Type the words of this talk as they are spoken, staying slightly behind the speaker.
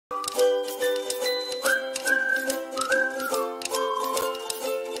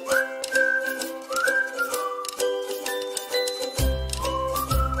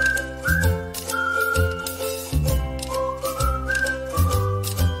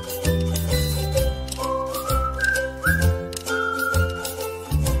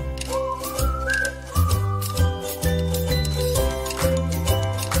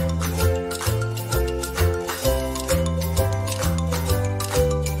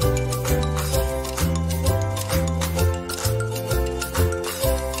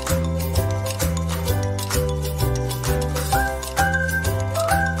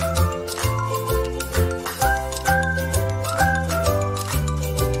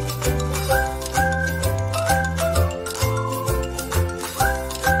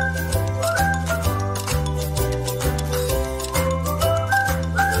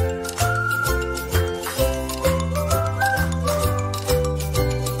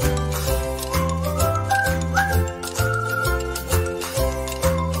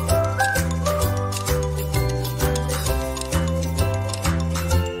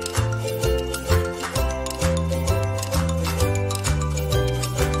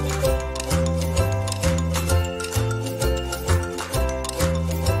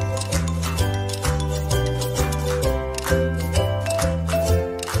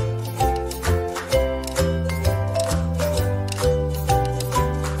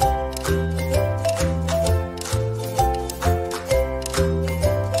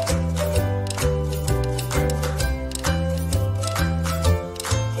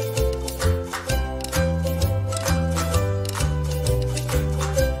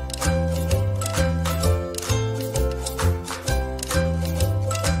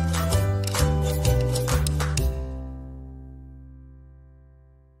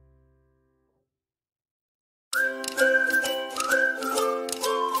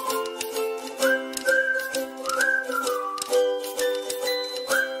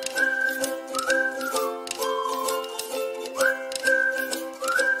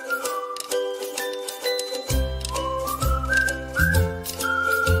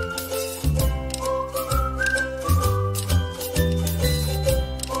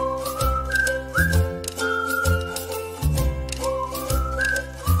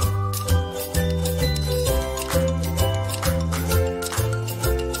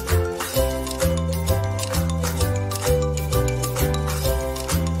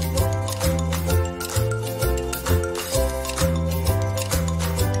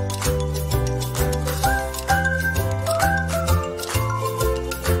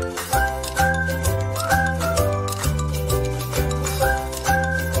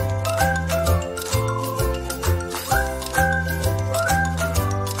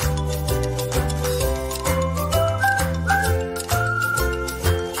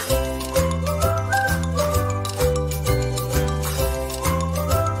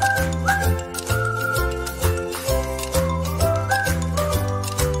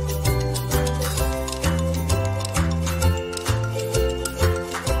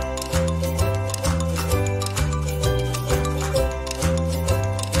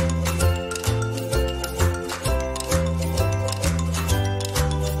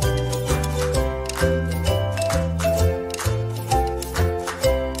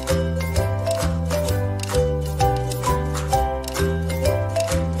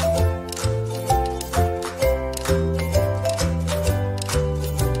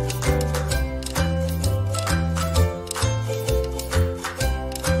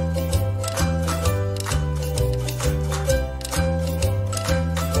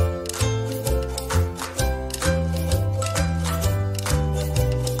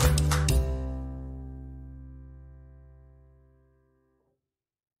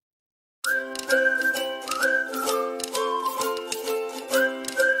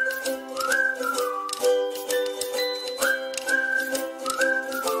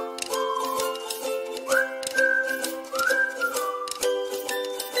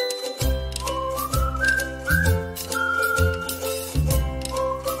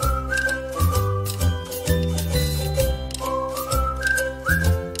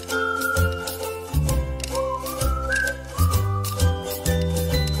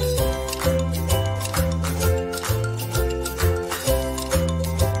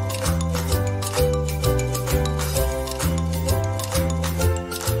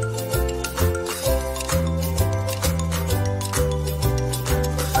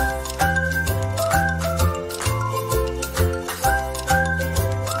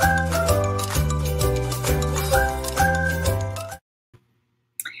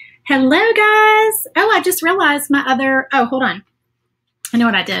just realized my other, oh, hold on. I know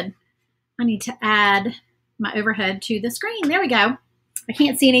what I did. I need to add my overhead to the screen. There we go. I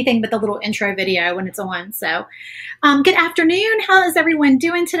can't see anything but the little intro video when it's on. So good afternoon. How is everyone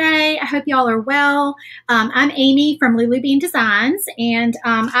doing today? I hope y'all are well. I'm Amy from Lulu Bean Designs, and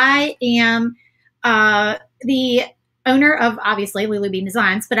I am the owner of, obviously, Lulu Bean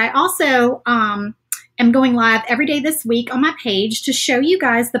Designs, but I also am going live every day this week on my page to show you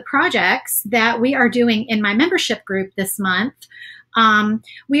guys the projects that we are doing in my membership group this month.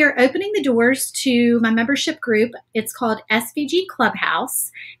 We are opening the doors to my membership group. It's called SVG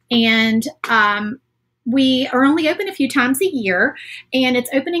Clubhouse, and we are only open a few times a year, and it's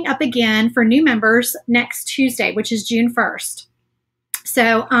opening up again for new members next Tuesday, which is June 1st.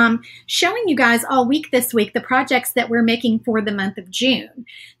 So showing you guys all week this week the projects that we're making for the month of June.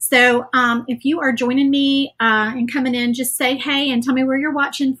 So if you are joining me and coming in, just say hey and tell me where you're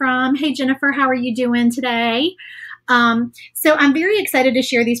watching from. Hey, Jennifer, how are you doing today? So I'm very excited to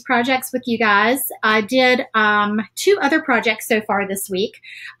share these projects with you guys. I did 2 other projects so far this week.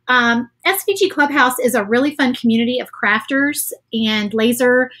 SVG Clubhouse is a really fun community of crafters and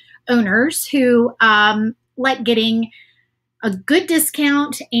laser owners who like getting a good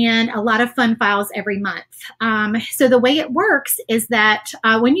discount and a lot of fun files every month. So the way it works is that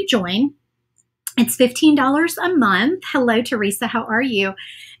when you join, it's $15 a month. Hello, Teresa, how are you?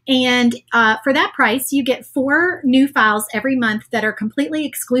 And for that price, you get 4 new files every month that are completely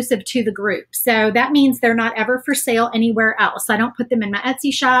exclusive to the group. So that means they're not ever for sale anywhere else. I don't put them in my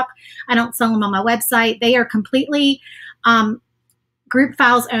Etsy shop. I don't sell them on my website. They are completely group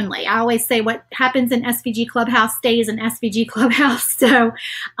files only. I always say what happens in SVG Clubhouse stays in SVG Clubhouse. So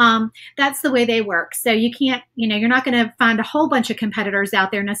that's the way they work. So you can't, you're not going to find a whole bunch of competitors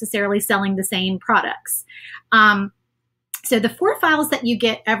out there necessarily selling the same products. So the 4 files that you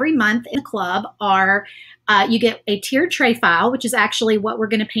get every month in the club are, you get a tiered tray file, which is actually what we're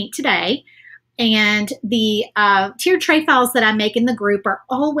going to paint today. And the tiered tray files that I make in the group are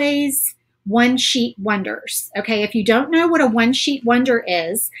always one-sheet wonders. Okay, if you don't know what a one-sheet wonder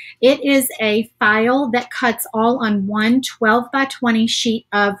is, it is a file that cuts all on one 12 by 20 sheet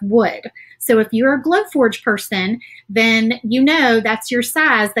of wood. So if you're a Glowforge person, then you know that's your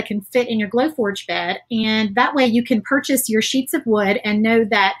size that can fit in your Glowforge bed. And that way you can purchase your sheets of wood and know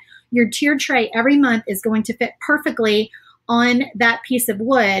that your tiered tray every month is going to fit perfectly on that piece of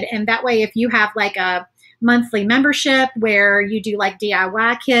wood. And that way, if you have like a monthly membership where you do like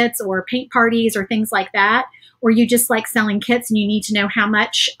DIY kits or paint parties or things like that, or you just like selling kits and you need to know how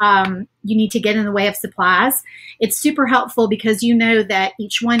much you need to get in the way of supplies, it's super helpful because you know that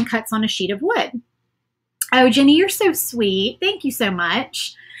each one cuts on a sheet of wood. Oh, Jenny, you're so sweet. Thank you so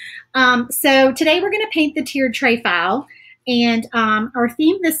much. So today we're going to paint the tiered tray file, and our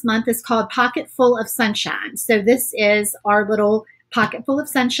theme this month is called Pocketful of Sunshine. So this is our little Pocketful of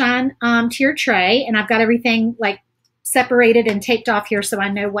Sunshine tiered tray, and I've got everything like separated and taped off here so I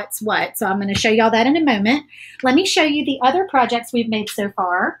know what's what. So I'm going to show y'all that in a moment. Let me show you the other projects we've made so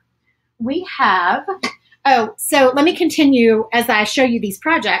far. We have, so let me continue as I show you these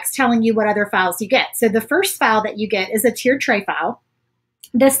projects, telling you what other files you get. So the first file that you get is a tiered tray file.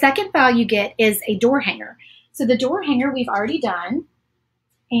 The second file you get is a door hanger. So the door hanger we've already done,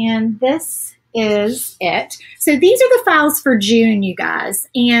 and this is it. So these are the files for June, you guys.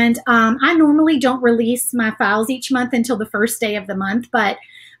 And I normally don't release my files each month until the first day of the month, but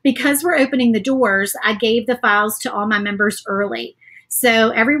because we're opening the doors, I gave the files to all my members early. So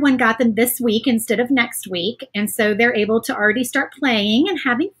everyone got them this week instead of next week. And so they're able to already start playing and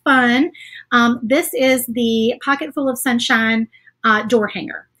having fun. This is the Pocketful of Sunshine door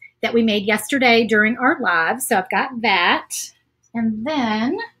hanger that we made yesterday during our live. So I've got that. And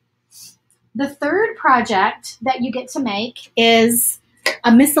then the third project that you get to make is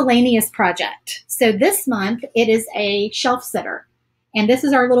a miscellaneous project. So this month it is a shelf sitter. And this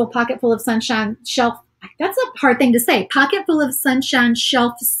is our little Pocketful of Sunshine shelf. That's a hard thing to say. Pocketful of Sunshine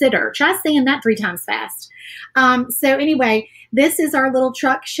shelf sitter. Try saying that 3 times fast. So anyway, this is our little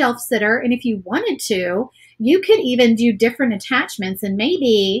truck shelf sitter. And if you wanted to, you could even do different attachments, and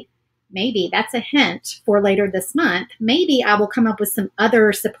maybe that's a hint for later this month. Maybe I will come up with some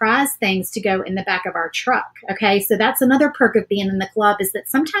other surprise things to go in the back of our truck. Okay, so that's another perk of being in the club, is that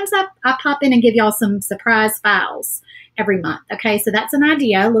sometimes I pop in and give y'all some surprise files every month. Okay, so that's an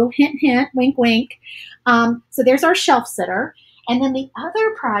idea, a little hint, hint, wink, wink. So there's our shelf sitter. And then the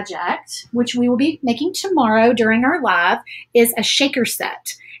other project, which we will be making tomorrow during our live, is a shaker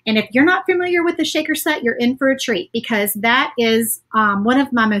set. And if you're not familiar with the shaker set, you're in for a treat, because that is one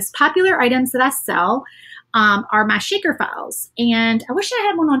of my most popular items that I sell. are my shaker files. And I wish I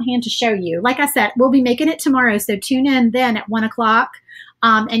had one on hand to show you. Like I said, we'll be making it tomorrow, so tune in then at 1 o'clock,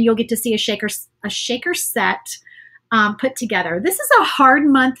 and you'll get to see a shaker set put together. This is a hard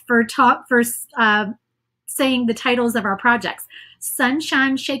month for saying the titles of our projects.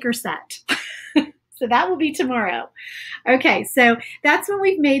 Sunshine Shaker Set. So that will be tomorrow. Okay, so that's what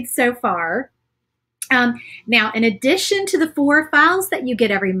we've made so far. Now, in addition to the 4 files that you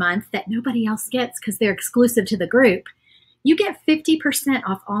get every month that nobody else gets because they're exclusive to the group, you get 50%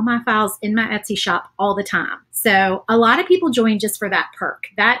 off all my files in my Etsy shop all the time. So a lot of people join just for that perk.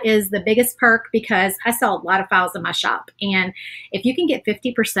 That is the biggest perk because I sell a lot of files in my shop. And if you can get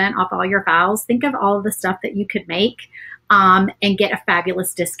 50% off all your files, think of all of the stuff that you could make and get a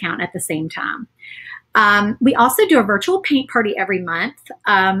fabulous discount at the same time. We also do a virtual paint party every month.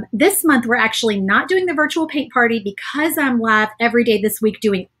 This month, we're actually not doing the virtual paint party because I'm live every day this week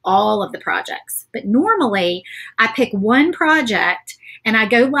doing all of the projects. But normally, I pick one project and I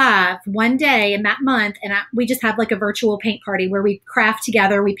go live one day in that month, and we just have like a virtual paint party where we craft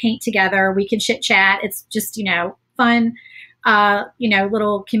together, we paint together, we can chit chat. It's just, fun,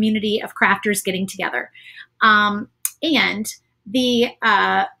 little community of crafters getting together. And the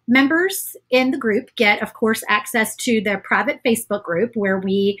members in the group get, of course, access to their private Facebook group where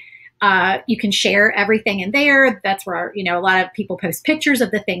you can share everything in there. That's where, a lot of people post pictures of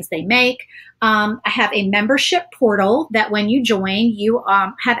the things they make. I have a membership portal that when you join, you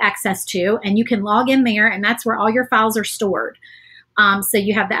have access to, and you can log in there, and that's where all your files are stored. So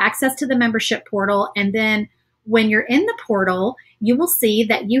you have the access to the membership portal, and then when you're in the portal, you will see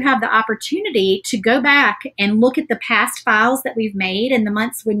that you have the opportunity to go back and look at the past files that we've made in the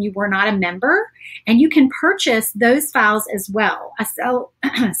months when you were not a member, and you can purchase those files as well. I sell,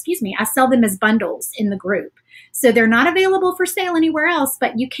 I sell them as bundles in the group. So they're not available for sale anywhere else,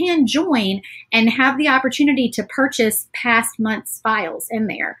 but you can join and have the opportunity to purchase past months files in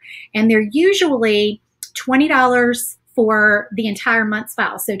there. And they're usually $20 for the entire month's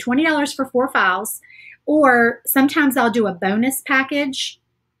files. So $20 for 4 files. Or sometimes I'll do a bonus package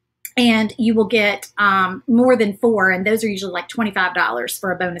and you will get more than 4. And those are usually like $25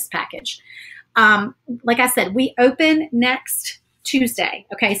 for a bonus package. Like I said, we open next Tuesday.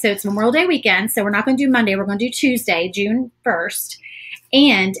 Okay, so it's Memorial Day weekend. So we're not going to do Monday. We're going to do Tuesday, June 1st.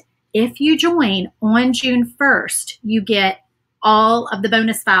 And if you join on June 1st, you get all of the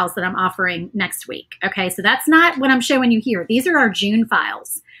bonus files that I'm offering next week. Okay, so that's not what I'm showing you here. These are our June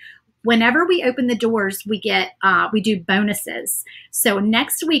files. Whenever we open the doors, we do bonuses. So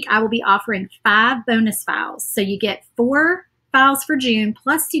next week, I will be offering 5 bonus files. So you get 4 files for June,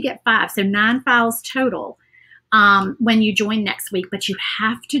 plus you get 5. So 9 files total when you join next week. But you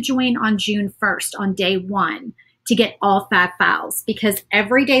have to join on June 1st, on day 1, to get all 5 files. Because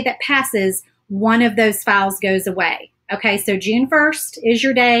every day that passes, one of those files goes away. Okay, so June 1st is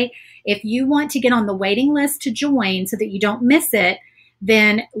your day. If you want to get on the waiting list to join so that you don't miss it,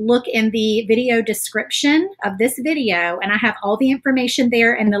 then look in the video description of this video, and I have all the information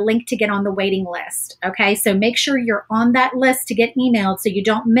there and the link to get on the waiting list. Okay, so make sure you're on that list to get emailed so you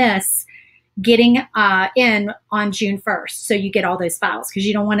don't miss getting in on June 1st. So you get all those files, because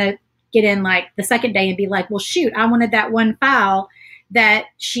you don't want to get in like the second day and be like, well, shoot, I wanted that one file that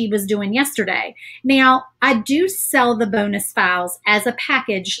she was doing yesterday. Now, I do sell the bonus files as a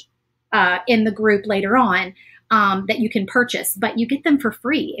package in the group later on. That you can purchase, but you get them for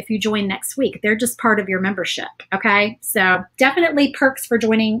free if you join next week. They're just part of your membership, okay? So definitely perks for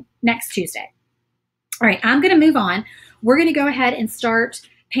joining next Tuesday. All right, I'm going to move on. We're going to go ahead and start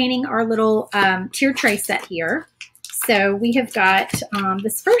painting our little tier tray set here. So we have got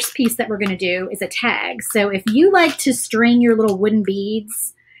this first piece that we're going to do is a tag. So if you like to string your little wooden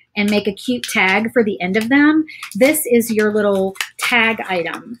beads and make a cute tag for the end of them, this is your little tag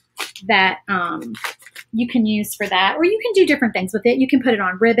item that you can use for that, or you can do different things with it. You can put it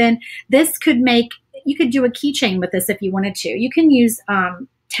on ribbon. This could you could do a keychain with this if you wanted to. You can use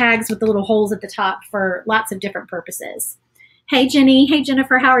tags with the little holes at the top for lots of different purposes. Hey, Jenny. Hey,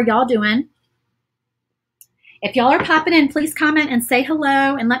 Jennifer. How are y'all doing? If y'all are popping in, please comment and say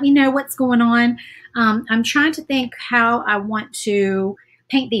hello and let me know what's going on. I'm trying to think how I want to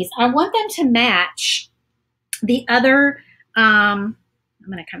paint these. I want them to match the other, I'm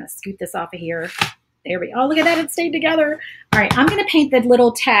going to kind of scoot this off of here. There we go. Oh, look at that. It stayed together. All right. I'm going to paint the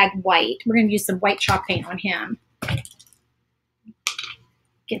little tag white. We're going to use some white chalk paint on him.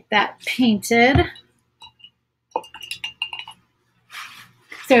 Get that painted.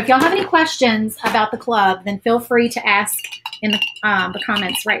 So if y'all have any questions about the club, then feel free to ask in the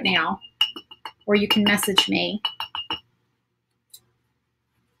comments right now, or you can message me.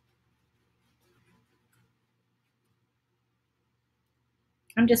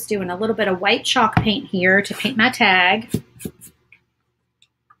 I'm just doing a little bit of white chalk paint here to paint my tag.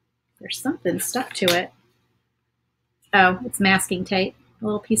 There's something stuck to it. Oh, it's masking tape. A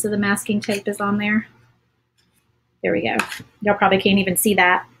little piece of the masking tape is on there. There we go. Y'all probably can't even see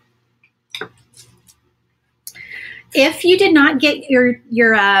that. If you did not get your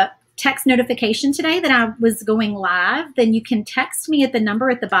text notification today that I was going live, then you can text me at the number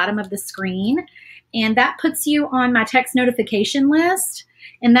at the bottom of the screen, and that puts you on my text notification list.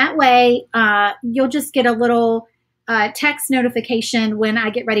 And that way, you'll just get a little text notification when I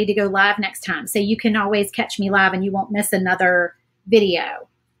get ready to go live next time. So you can always catch me live and you won't miss another video.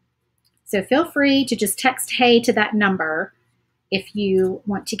 So feel free to just text hey to that number if you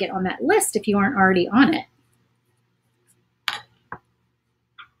want to get on that list if you aren't already on it.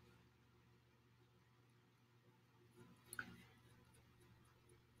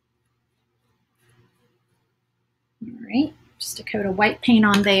 All right, just a coat of white paint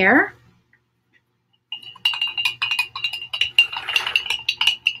on there.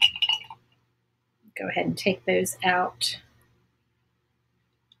 Go ahead and take those out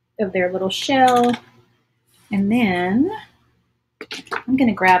of their little shell. And then I'm going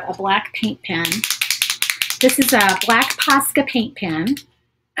to grab a black paint pen. This is a black Posca paint pen.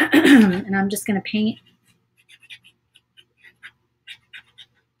 And I'm just going to paint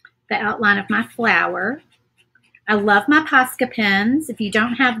the outline of my flower. I love my Posca pens. If you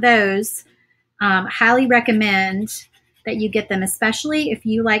don't have those, highly recommend that you get them, especially if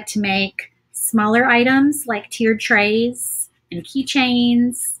you like to make smaller items like tiered trays and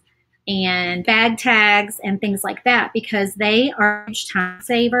keychains and bag tags and things like that, because they are a huge time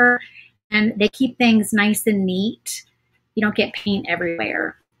saver and they keep things nice and neat. You don't get paint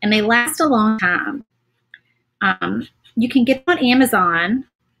everywhere and they last a long time. You can get them on Amazon.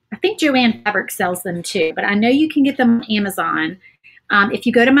 I think Joann Fabric sells them too, but I know you can get them on Amazon. If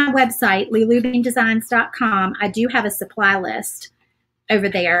you go to my website, lulubeandesigns.com, I do have a supply list over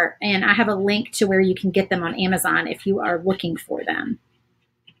there, and I have a link to where you can get them on Amazon if you are looking for them.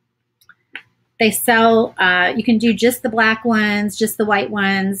 They sell, you can do just the black ones, just the white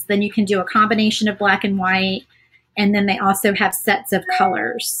ones, then you can do a combination of black and white, and then they also have sets of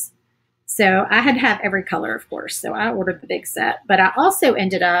colors. So I had to have every color, of course, so I ordered the big set. But I also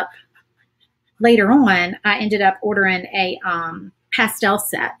ended up, later on, I ended up ordering a pastel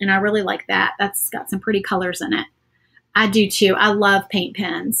set, and I really like that. That's got some pretty colors in it. I do too. I love paint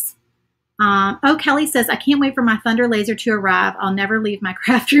pens. Oh, Kelly says, I can't wait for my Thunder laser to arrive. I'll never leave my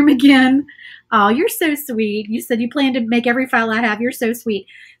craft room again. Oh, you're so sweet. You said you plan to make every file I have. You're so sweet.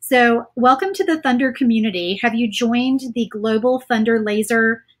 So welcome to the Thunder community. Have you joined the Global Thunder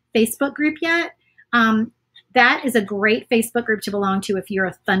Laser Facebook group yet? That is a great Facebook group to belong to if you're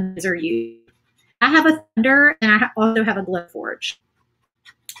a Thunder laser user. I have a Thunder and I also have a Glowforge.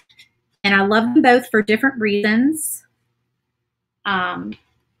 And I love them both for different reasons.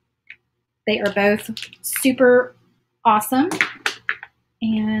 They are both super awesome.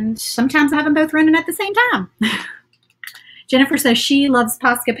 And sometimes I have them both running at the same time. Jennifer says she loves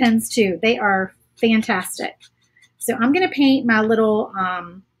Posca pens too. They are fantastic. So I'm going to paint my little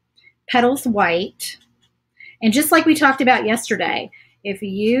petals white. And just like we talked about yesterday, if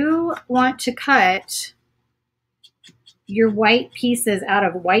you want to cut your white pieces out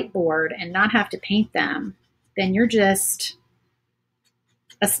of whiteboard and not have to paint them, then you're just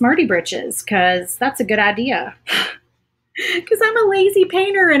a smarty britches, because that's a good idea. Because I'm a lazy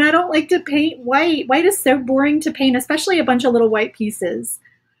painter and I don't like to paint white. White is so boring to paint, especially a bunch of little white pieces.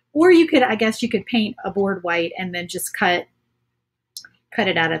 Or you could, I guess you could paint a board white and then just cut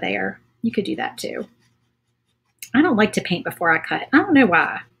it out of there. You could do that too. I don't like to paint before I cut. I don't know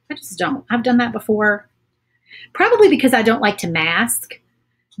why. I just don't. I've done that before. Probably because I don't like to mask.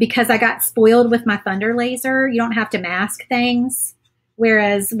 Because I got spoiled with my Thunder laser. You don't have to mask things.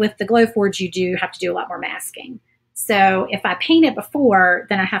 Whereas with the Glowforge, you do have to do a lot more masking. So if I paint it before,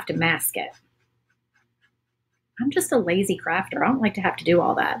 then I have to mask it. I'm just a lazy crafter. I don't like to have to do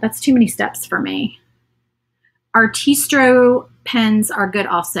all that. That's too many steps for me. Artistro pens are good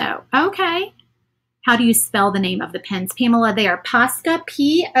also. Okay. How do you spell the name of the pens, Pamela? They are Posca,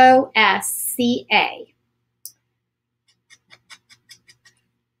 P-O-S-C-A.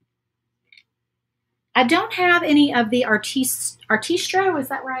 I don't have any of the Artistro, is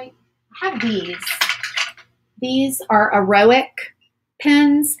that right? I have these. These are Heroic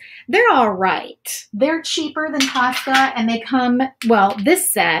pens. They're all right. They're cheaper than Posca, and they come, well,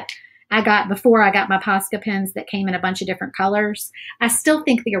 this set I got before I got my Posca pens that came in a bunch of different colors. I still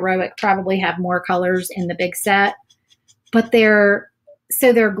think the Heroic probably have more colors in the big set, but they're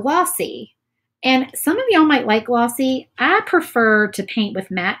glossy. And some of y'all might like glossy. I prefer to paint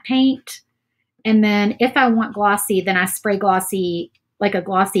with matte paint. And then if I want glossy, then I spray glossy, like a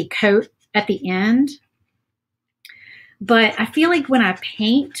glossy coat at the end. But I feel like when I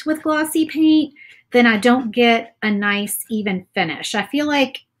paint with glossy paint, then I don't get a nice even finish. I feel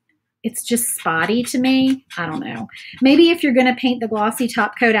like it's just spotty to me. I don't know. Maybe if you're going to paint the glossy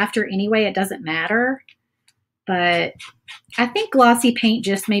top coat after anyway, it doesn't matter. But I think glossy paint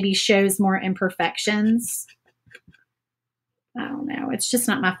just maybe shows more imperfections. I don't know. It's just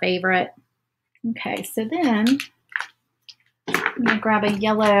not my favorite. Okay, so then I'm going to grab a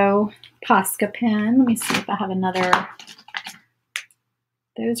yellow Posca pen. Let me see if I have another.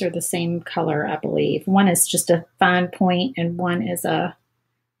 Those are the same color, I believe. One is just a fine point and one is a,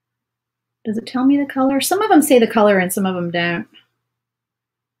 does it tell me the color? Some of them say the color and some of them don't.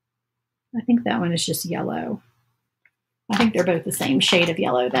 I think that one is just yellow. I think they're both the same shade of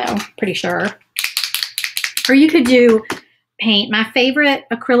yellow though, pretty sure. Or you could do paint. My favorite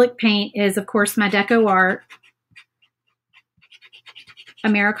acrylic paint is, of course, my Deco Art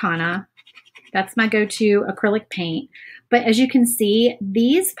Americana. That's my go-to acrylic paint. But as you can see,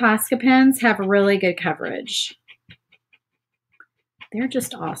 these Posca pens have really good coverage. They're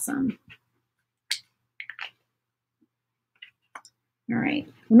just awesome. All right.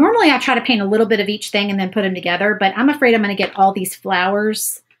 Normally I try to paint a little bit of each thing and then put them together, but I'm afraid I'm going to get all these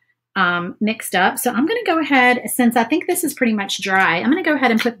flowers mixed up. So I'm going to go ahead, since I think this is pretty much dry, I'm going to go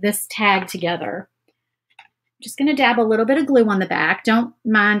ahead and put this tag together. I'm just going to dab a little bit of glue on the back. Don't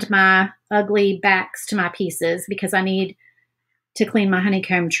mind my ugly backs to my pieces because I need to clean my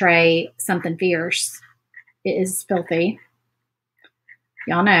honeycomb tray something fierce. It is filthy.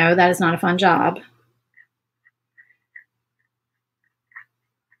 Y'all know that is not a fun job.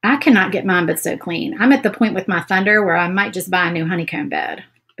 I cannot get mine but so clean. I'm at the point with my Thunder where I might just buy a new honeycomb bed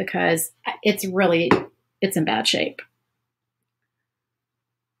because it's in bad shape.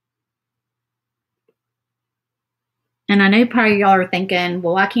 And I know probably y'all are thinking,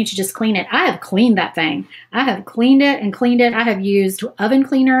 well, why can't you just clean it? I have cleaned that thing. I have cleaned it and cleaned it. I have used oven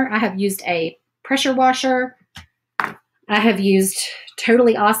cleaner. I have used a pressure washer. I have used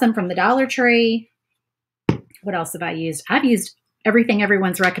Totally Awesome from the Dollar Tree. What else have I used? I've used everything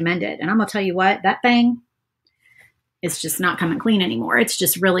everyone's recommended. And I'm going to tell you what, that thing is just not coming clean anymore. It's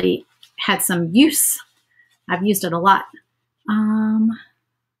just really had some use. I've used it a lot.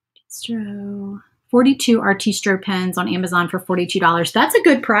 42 Artistro pens on Amazon for $42. That's a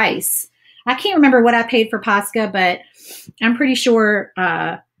good price. I can't remember what I paid for Posca, but I'm pretty sure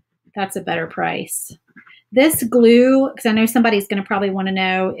that's a better price. This glue, because I know somebody's going to probably want to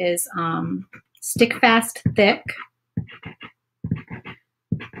know, is Stick Fast Thick.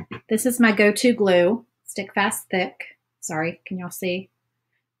 This is my go-to glue, Stick Fast Thick. Sorry, can y'all see?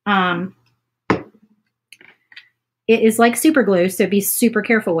 It is like super glue, so be super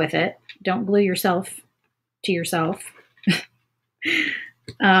careful with it. Don't glue yourself to yourself.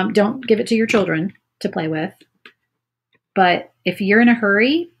 Don't give it to your children to play with. But if you're in a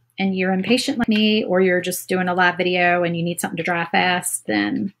hurry and you're impatient like me, or you're just doing a live video and you need something to dry fast,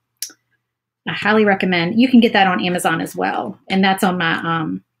 then I highly recommend. You can get that on Amazon as well. And that's on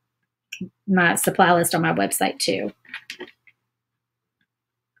my my supply list on my website too.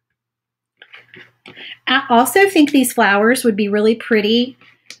 I also think these flowers would be really pretty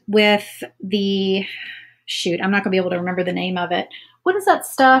with the, shoot, I'm not going to be able to remember the name of it. What is that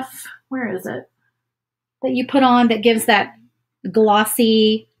stuff? Where is it? That you put on that gives that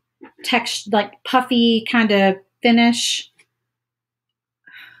glossy, texture, like puffy kind of finish.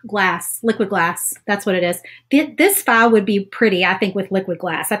 Glass, liquid glass. That's what it is. This file would be pretty, I think, with liquid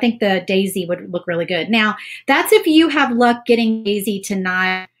glass. I think the daisy would look really good. Now, that's if you have luck getting daisy to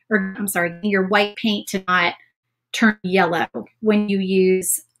not, or I'm sorry, your white paint to not turn yellow when you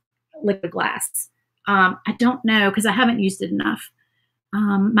use liquid glass. I don't know because I haven't used it enough.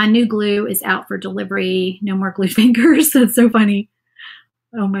 My new glue is out for delivery. No more glue fingers. That's so funny.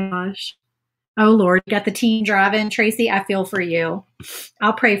 Oh my gosh. Oh Lord, you got the teen driving. Tracy, I feel for you.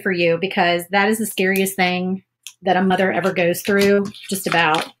 I'll pray for you because that is the scariest thing that a mother ever goes through, just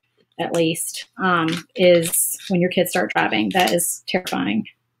about, at least, is when your kids start driving. That is terrifying.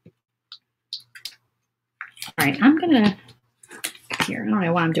 All right, I'm going to, here, I don't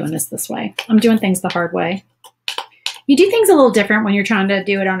know why I'm doing this way. I'm doing things the hard way. You do things a little different when you're trying to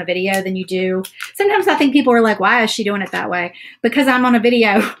do it on a video than you do. Sometimes I think people are like, why is she doing it that way? Because I'm on a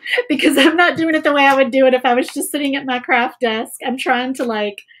video, because I'm not doing it the way I would do it if I was just sitting at my craft desk. I'm trying to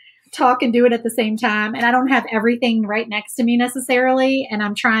like talk and do it at the same time. And I don't have everything right next to me necessarily. And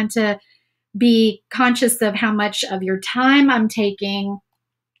I'm trying to be conscious of how much of your time I'm taking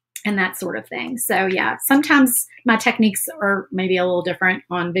and that sort of thing. So yeah, sometimes my techniques are maybe a little different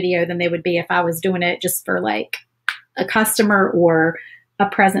on video than they would be if I was doing it just for like a customer or a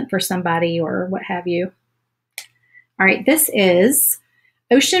present for somebody or what have you. All right, this is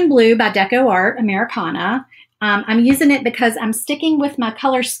Ocean Blue by Deco Art Americana. I'm using it because I'm sticking with my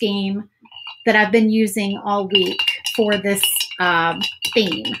color scheme that I've been using all week for this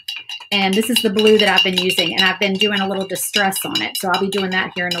theme. And this is the blue that I've been using, and I've been doing a little distress on it. So I'll be doing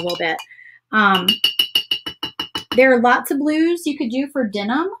that here in a little bit. There are lots of blues you could do for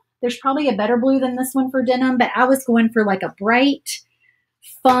denim. There's probably a better blue than this one for denim, but I was going for like a bright,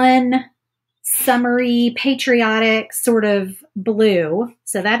 fun, summery, patriotic sort of blue.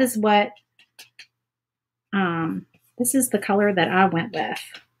 So that is what, this is the color that I went with.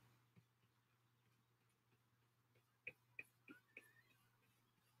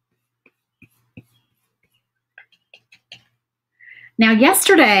 Now,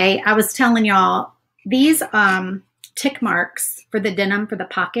 yesterday I was telling y'all these tick marks for the denim for the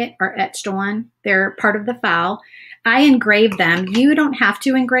pocket are etched on. They're part of the file. I engraved them. You don't have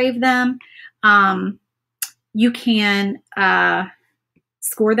to engrave them. You can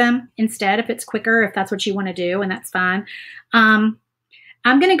score them instead if it's quicker, if that's what you want to do, and that's fine. I'm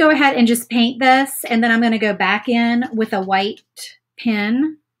going to go ahead and just paint this, and then I'm going to go back in with a white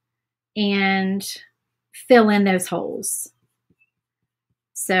pen and fill in those holes.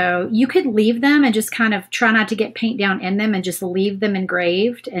 So you could leave them and just kind of try not to get paint down in them and just leave them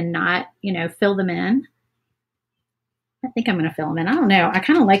engraved and not, you know, fill them in. I think I'm going to fill them in. I don't know. I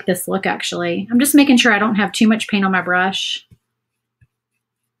kind of like this look, actually. I'm just making sure I don't have too much paint on my brush.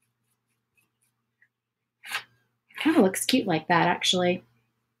 Kind of looks cute like that, actually.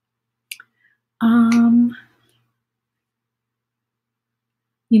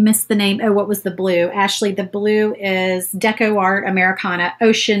 You missed the name. Oh, what was the blue? Ashley, the blue is Deco Art Americana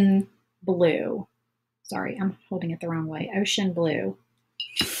Ocean Blue. Sorry, I'm holding it the wrong way. Ocean Blue.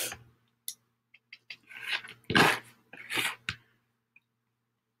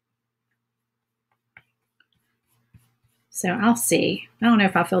 So I'll see. I don't know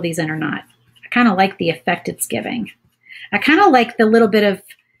if I'll fill these in or not. I kind of like the effect it's giving. I kind of like the little bit of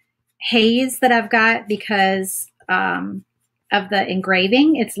haze that I've got because of the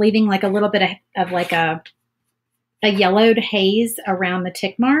engraving. It's leaving like a little bit of like a yellowed haze around the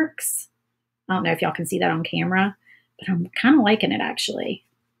tick marks. I don't know if y'all can see that on camera, but I'm kind of liking it, actually.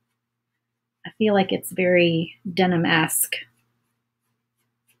 I feel like it's very denim-esque.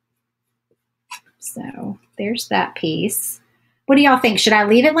 So there's that piece. What do y'all think? Should I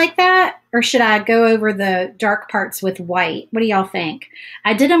leave it like that, or should I go over the dark parts with white? What do y'all think?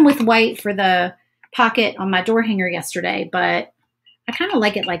 I did them with white for the pocket on my door hanger yesterday, but I kind of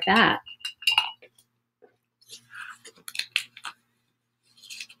like it like that.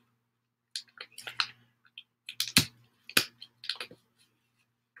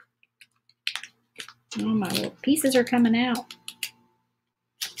 Oh, my little pieces are coming out.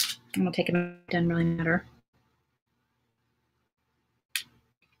 I'm going to take them out. It doesn't really matter.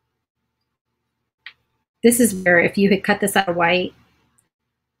 This is where if you had cut this out of white,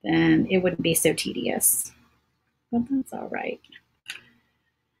 then it wouldn't be so tedious. But that's all right.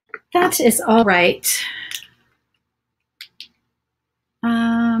 That is all right.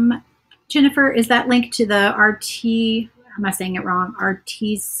 Jennifer, is that linked to the RT? Am I saying it wrong?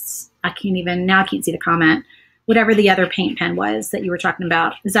 RT's, I can't even, now I can't see the comment. Whatever the other paint pen was that you were talking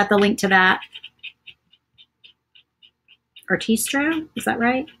about. Is that the link to that? Artistro, is that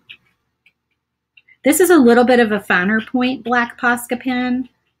right? This is a little bit of a finer point black Posca pen,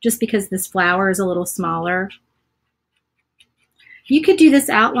 just because this flower is a little smaller. You could do this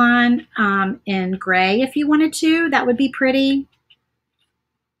outline in gray if you wanted to. That would be pretty.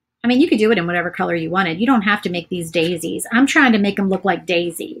 I mean, you could do it in whatever color you wanted. You don't have to make these daisies. I'm trying to make them look like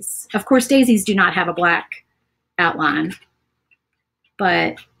daisies. Of course, daisies do not have a black outline,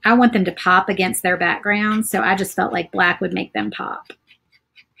 but I want them to pop against their background, so I just felt like black would make them pop.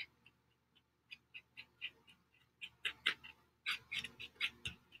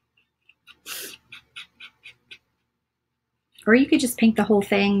 Or you could just paint the whole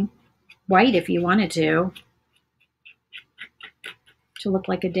thing white if you wanted to look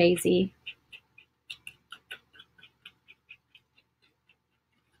like a daisy.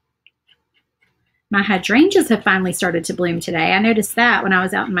 My hydrangeas have finally started to bloom today. I noticed that when I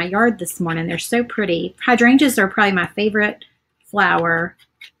was out in my yard this morning. They're so pretty. Hydrangeas are probably my favorite flower.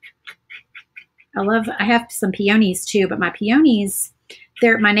 I have some peonies too, but my peonies,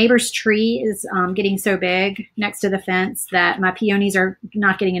 my neighbor's tree is getting so big next to the fence that my peonies are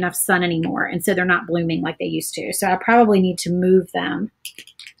not getting enough sun anymore. And so they're not blooming like they used to. So I probably need to move them.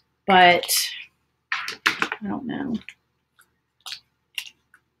 but I don't know.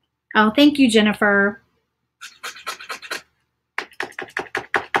 Oh, thank you, Jennifer.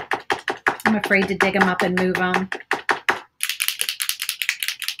 I'm afraid to dig them up and move them.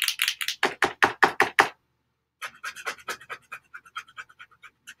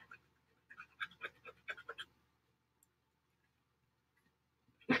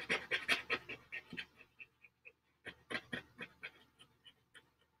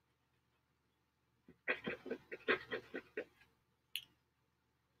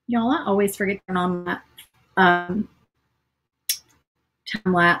 Y'all, I always forget to turn on my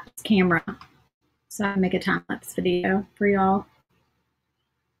time-lapse camera so I can make a time-lapse video for y'all.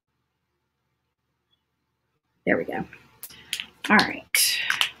 There we go. All right.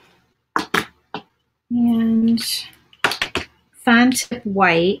 And fine tip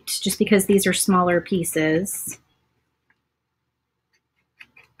white, just because these are smaller pieces.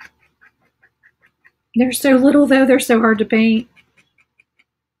 They're so little, though. They're so hard to paint.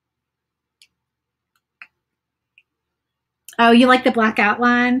 Oh, you like the black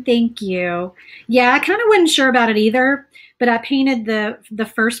outline? Thank you. Yeah, I kind of wasn't sure about it either, but I painted the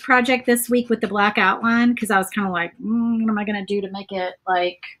first project this week with the black outline because I was kind of like, what am I going to do to make it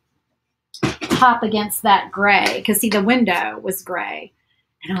like pop against that gray? Because see, the window was gray.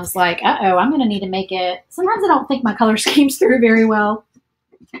 And I was like, uh-oh, I'm going to need to make it. Sometimes I don't think my color schemes through very well.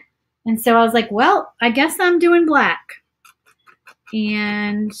 And so I was like, well, I guess I'm doing black.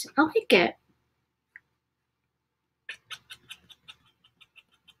 And I like it.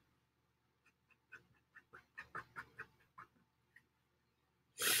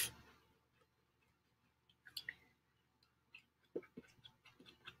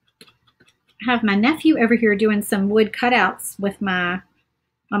 I have my nephew over here doing some wood cutouts with on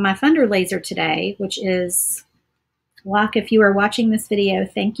my Thunder laser today, which is, Locke, if you are watching this video,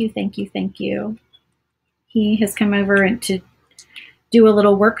 thank you, thank you, thank you. He has come over and to do a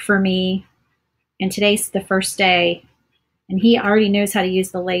little work for me, and today's the first day, and he already knows how to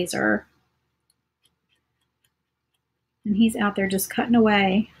use the laser. And he's out there just cutting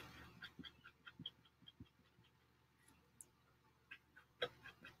away.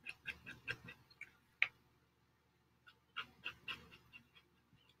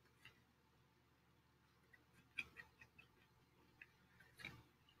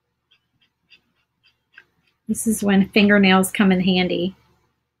 This is when fingernails come in handy.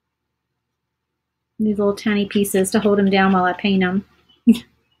 These little tiny pieces to hold them down while I paint them.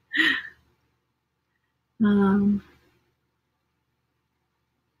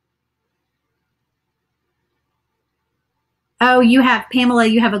 Oh, you have, Pamela,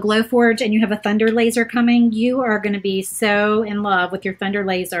 you have a Glowforge and you have a Thunder laser coming. You are going to be so in love with your Thunder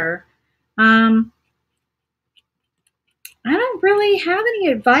laser. I don't really have any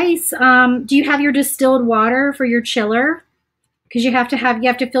advice. Do you have your distilled water for your chiller? Because you have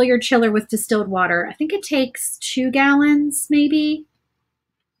to fill your chiller with distilled water. I think it takes 2 gallons, maybe.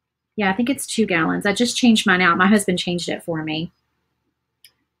 Yeah, I think it's 2 gallons. I just changed mine out. My husband changed it for me.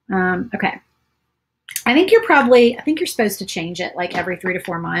 Okay. I think you're supposed to change it like every 3 to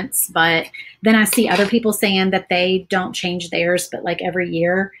 4 months, but then I see other people saying that they don't change theirs, but like every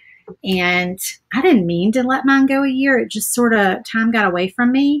year. And I didn't mean to let mine go a year. It just sort of, time got away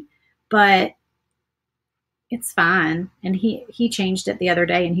from me, but it's fine. And he changed it the other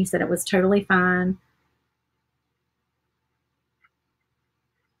day and he said it was totally fine.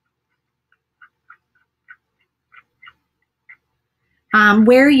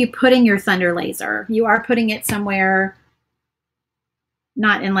 Where are you putting your Thunder laser? You are putting it somewhere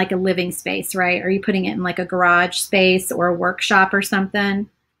not in like a living space, right? Are you putting it in like a garage space or a workshop or something?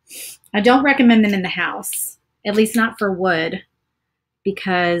 I don't recommend them in the house, at least not for wood,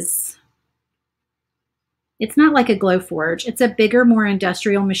 because it's not like a Glowforge. It's a bigger, more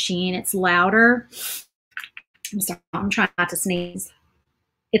industrial machine. It's louder. I'm sorry, I'm trying not to sneeze.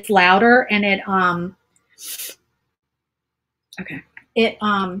 It's louder and it, okay. It,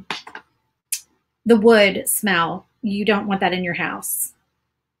 the wood smell, you don't want that in your house.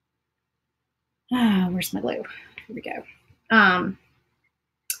 Oh, where's my glue? Here we go.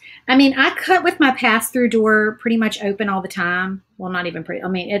 I mean, I cut with my pass-through door pretty much open all the time. Well, not even pretty. I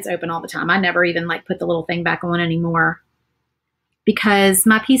mean, it's open all the time. I never even like put the little thing back on anymore because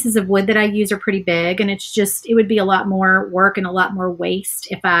my pieces of wood that I use are pretty big, and it's just, it would be a lot more work and a lot more waste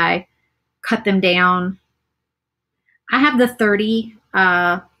if I cut them down. I have the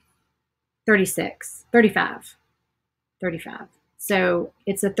 35. So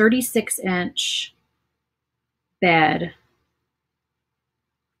it's a 36-inch bed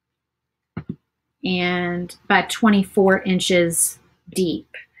and by 24 inches deep.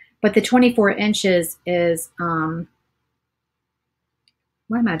 But the 24 inches is, why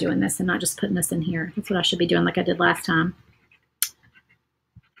am I doing this and not just putting this in here? That's what I should be doing like I did last time.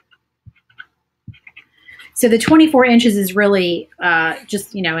 So the 24 inches is really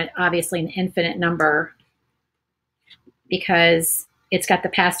just, you know, obviously an infinite number because it's got the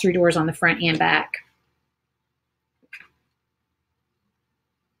pass-through doors on the front and back.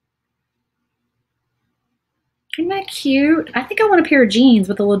 Isn't that cute? I think I want a pair of jeans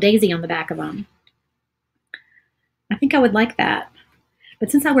with a little daisy on the back of them. I think I would like that.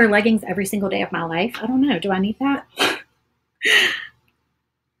 But since I wear leggings every single day of my life, I don't know. Do I need that?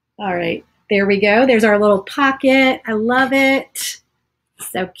 All right. There we go. There's our little pocket. I love it.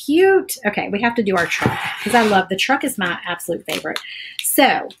 So cute. Okay, we have to do our truck because I love the truck is my absolute favorite.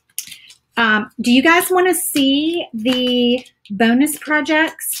 So do you guys want to see the bonus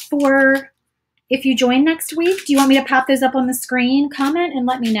projects for if you join next week? Do you want me to pop those up on the screen? Comment and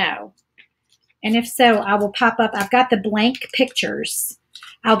let me know. And if so, I will pop up. I've got the blank pictures.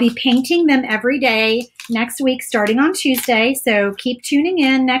 I'll be painting them every day next week starting on Tuesday. So keep tuning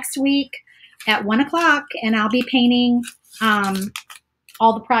in next week at 1 o'clock and I'll be painting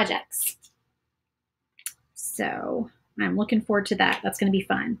all the projects. So I'm looking forward to that. That's going to be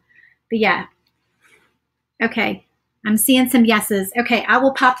fun. But yeah. Okay. I'm seeing some yeses. Okay. I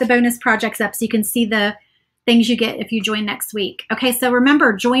will pop the bonus projects up so you can see the things you get if you join next week. Okay. So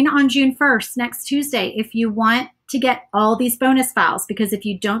remember, join on June 1st, next Tuesday, if you want to get all these bonus files, because if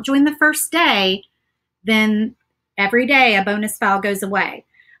you don't join the first day, then every day a bonus file goes away.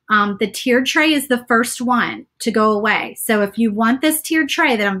 The tiered tray is the first one to go away. So if you want this tiered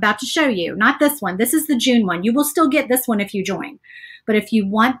tray that I'm about to show you, not this one, this is the June one. You will still get this one if you join. But if you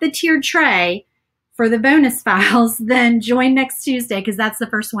want the tiered tray for the bonus files, then join next Tuesday because that's the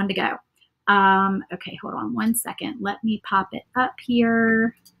first one to go. Okay, hold on 1 second. Let me pop it up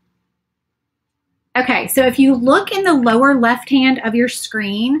here. Okay, so if you look in the lower left hand of your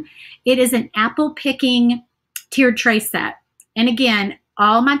screen, it is an apple picking tiered tray set. And again,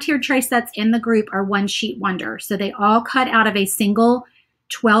 all my tiered tray sets in the group are one sheet wonder. So they all cut out of a single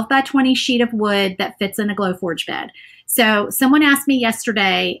 12 by 20 sheet of wood that fits in a Glowforge bed. So someone asked me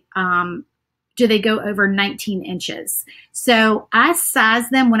yesterday, do they go over 19 inches? So I size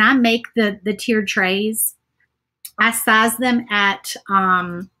them when I make the tiered trays. I size them at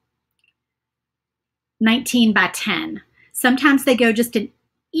 19 by 10. Sometimes they go just an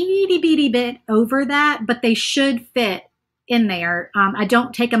itty bitty bit over that, but they should fit in there. I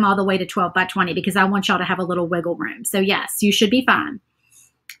don't take them all the way to 12 by 20 because I want y'all to have a little wiggle room. So yes, you should be fine.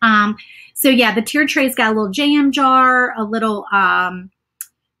 So yeah, the tiered tray's got a little jam jar, a little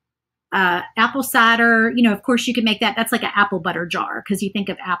apple cider. You know, of course you can make that. That's like an apple butter jar because you think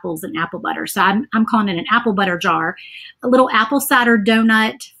of apples and apple butter. So I'm calling it an apple butter jar. A little apple cider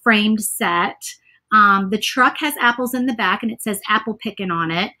donut framed set. The truck has apples in the back and it says apple picking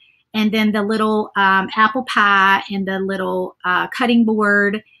on it. And then the little apple pie and the little cutting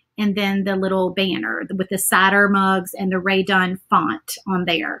board and then the little banner with the cider mugs and the Ray Dunn font on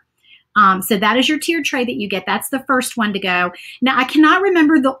there. So that is your tiered tray that you get. That's the first one to go. Now, I cannot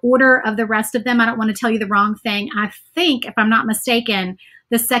remember the order of the rest of them. I don't want to tell you the wrong thing. I think, if I'm not mistaken,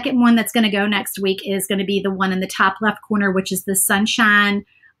 the second one that's going to go next week is going to be the one in the top left corner, which is the Sunshine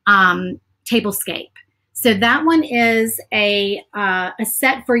Tablescape. So that one is a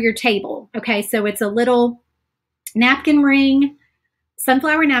set for your table. Okay, so it's a little napkin ring,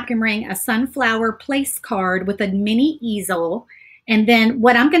 sunflower napkin ring, a sunflower place card with a mini easel. And then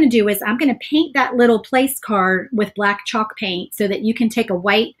what I'm going to do is I'm going to paint that little place card with black chalk paint so that you can take a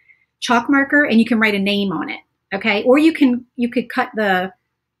white chalk marker and you can write a name on it. Okay, or you could cut the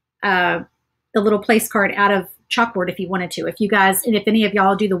little place card out of chalkboard if you wanted to. If you guys, and if any of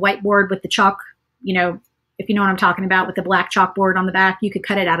y'all do the whiteboard with the chalk, you know, if you know what I'm talking about with the black chalkboard on the back, you could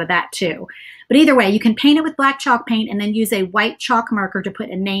cut it out of that too. But either way, you can paint it with black chalk paint and then use a white chalk marker to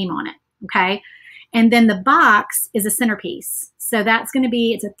put a name on it. Okay. And then the box is a centerpiece. So that's going to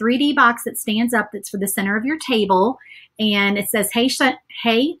be, it's a 3D box that stands up. That's for the center of your table. And it says, hey,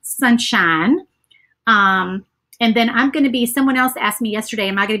 sunshine. And then I'm going to be, someone else asked me yesterday,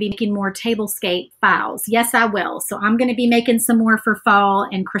 am I going to be making more tablescape files? Yes, I will. So I'm going to be making some more for fall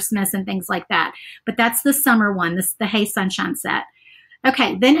and Christmas and things like that. But that's the summer one, this the Hey Sunshine set.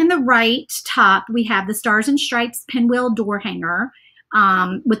 Okay, then in the right top, we have the Stars and Stripes pinwheel door hanger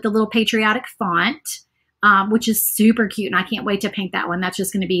with the little patriotic font, which is super cute. And I can't wait to paint that one. That's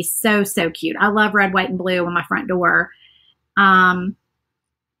just going to be so, so cute. I love red, white, and blue on my front door.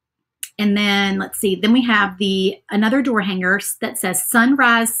 And then let's see, then we have another door hanger that says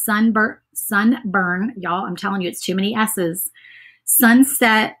sunrise, sunburn. Y'all, I'm telling you, it's too many S's.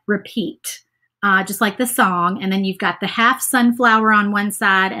 sunset repeat, just like the song. And then you've got the half sunflower on one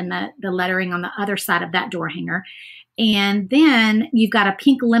side and the lettering on the other side of that door hanger. And then you've got a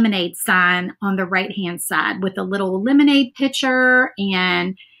pink lemonade sign on the right-hand side with a little lemonade pitcher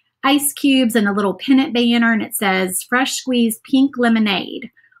and ice cubes and a little pennant banner. And it says fresh squeezed pink lemonade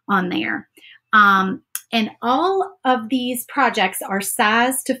on there. And all of these projects are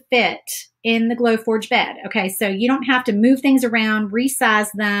sized to fit in the Glowforge bed. Okay, so you don't have to move things around, resize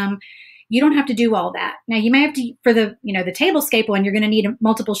them. You don't have to do all that. Now you may have to, for the, the tablescape one, you're going to need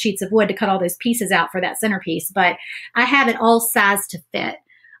multiple sheets of wood to cut all those pieces out for that centerpiece, but I have it all sized to fit.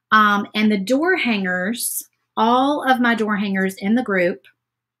 And the door hangers, all of my door hangers in the group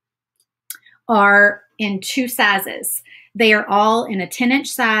are in 2 sizes. They are all in a 10-inch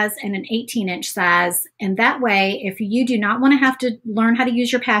size and an 18-inch size. And that way, if you do not want to have to learn how to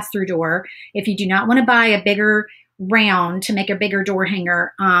use your pass-through door, if you do not want to buy a bigger round to make a bigger door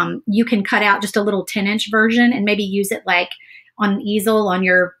hanger, you can cut out just a little 10-inch version and maybe use it like on an easel on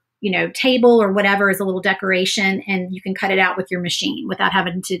your table or whatever as a little decoration, and you can cut it out with your machine without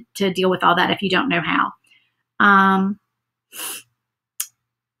having to deal with all that if you don't know how.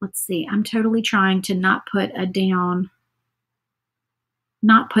 Let's see. I'm totally trying to not put a down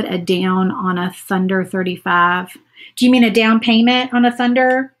on a Thunder 35. Do you mean a down payment on a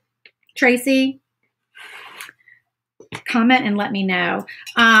Thunder, Tracy? Comment and let me know.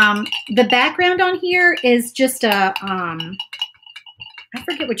 The background on here is just a, I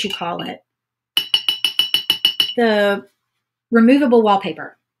forget what you call it. The removable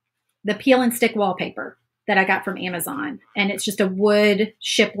wallpaper, the peel and stick wallpaper that I got from Amazon. And it's just a wood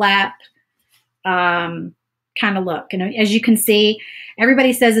shiplap kind of look. And as you can see,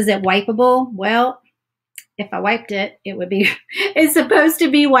 everybody says, is it wipeable? Well, if I wiped it, it would be, it's supposed to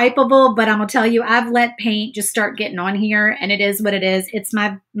be wipeable, but I'm going to tell you, I've let paint just start getting on here and it is what it is. It's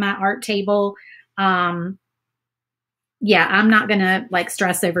my art table. Yeah, I'm not going to like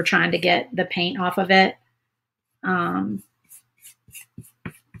stress over trying to get the paint off of it.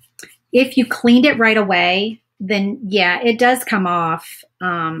 If you cleaned it right away, then yeah, it does come off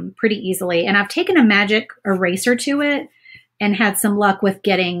pretty easily. And I've taken a magic eraser to it and had some luck with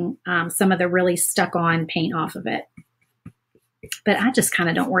getting some of the really stuck on paint off of it. But I just kind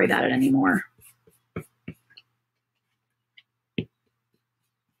of don't worry about it anymore.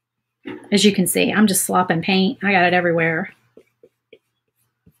 As you can see, I'm just slopping paint. I got it everywhere.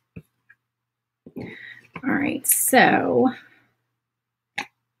 All right, so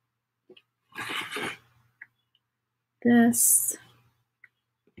this,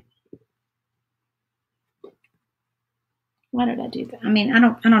 why did I do that? I mean, I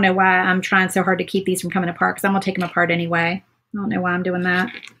don't know why I'm trying so hard to keep these from coming apart, because I'm gonna take them apart anyway. I don't know why I'm doing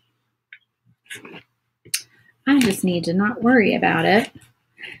that. I just need to not worry about it.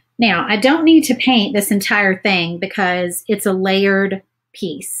 Now, I don't need to paint this entire thing because it's a layered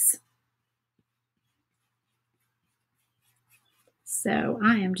piece. So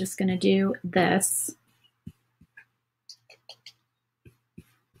I am just going to do this.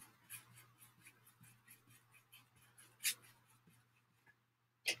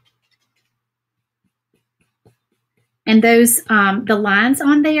 And those, the lines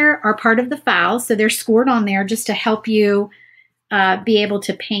on there are part of the file. So they're scored on there just to help you be able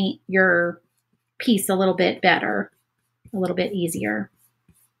to paint your piece a little bit better, a little bit easier.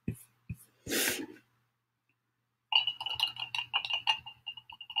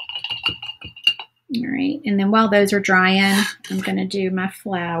 All right, and then while those are drying, I'm going to do my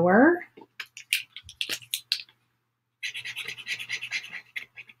flower.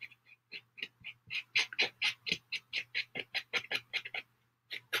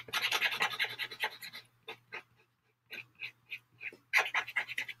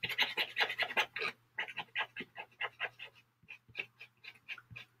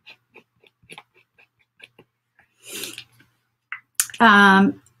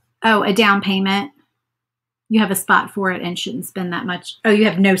 Oh, a down payment. You have a spot for it and shouldn't spend that much. Oh, you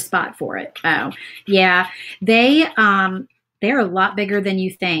have no spot for it. Oh, yeah. They're a lot bigger than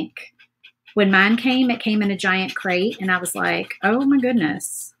you think. When mine came, it came in a giant crate, and I was like, oh my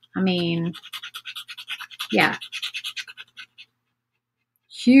goodness. I mean, yeah.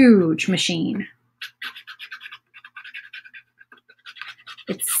 Huge machine.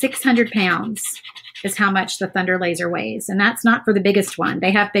 It's 600 pounds is how much the Thunder Laser weighs. And that's not for the biggest one.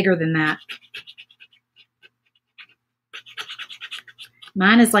 They have bigger than that.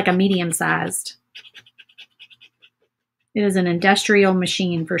 Mine is like a medium sized. It is an industrial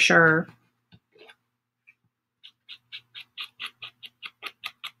machine for sure.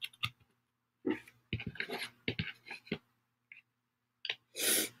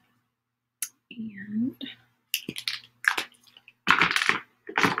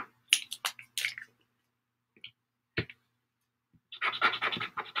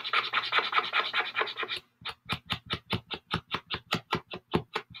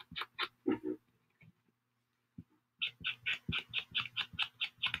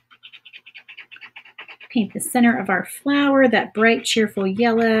 Paint the center of our flower, that bright, cheerful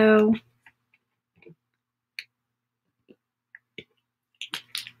yellow.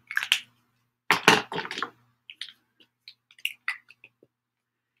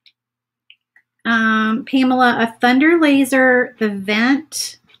 Pamela, a thunder laser, the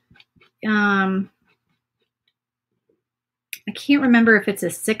vent. I can't remember if it's a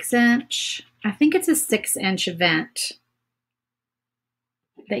 6-inch. I think it's a 6-inch vent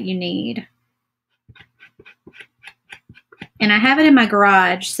that you need. And I have it in my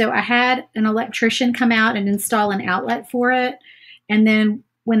garage. So I had an electrician come out and install an outlet for it. And then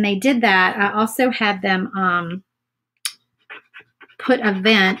when they did that, I also had them put a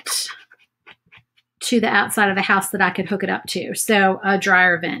vent to the outside of the house that I could hook it up to. So a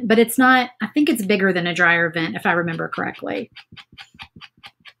dryer vent, but it's not, I think it's bigger than a dryer vent if I remember correctly.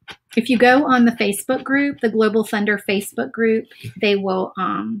 If you go on the Facebook group, the Global Thunder Facebook group, they will,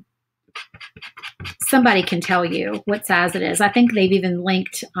 somebody can tell you what size it is. I think they've even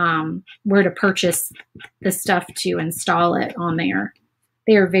linked where to purchase the stuff to install it on there.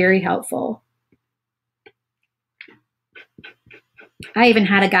 They are very helpful. I even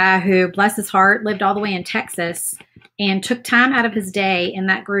had a guy who, bless his heart, lived all the way in Texas and took time out of his day in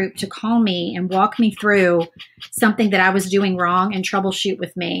that group to call me and walk me through something that I was doing wrong and troubleshoot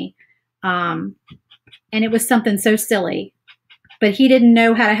with me. And it was something so silly, but he didn't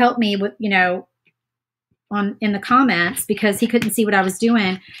know how to help me with, you know, in the comments because he couldn't see what I was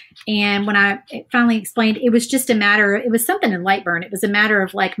doing. And when I finally explained, it was just a matter, it was something in Lightburn. It was a matter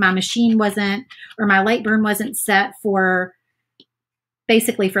of like my machine wasn't, or my Lightburn wasn't set for,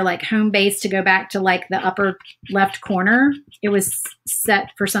 basically for like home base to go back to like the upper left corner. It was set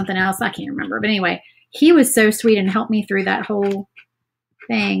for something else. I can't remember. But anyway, he was so sweet and helped me through that whole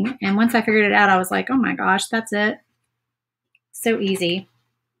thing. And once I figured it out, I was like, oh my gosh, that's it. So easy.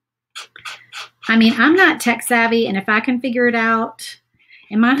 I mean, I'm not tech savvy, and if I can figure it out,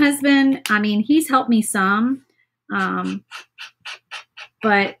 and my husband, I mean, he's helped me some,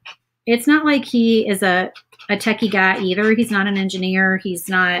 but it's not like he is a techie guy either. He's not an engineer. He's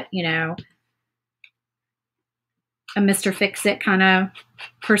not, you know, a Mr. Fix-It kind of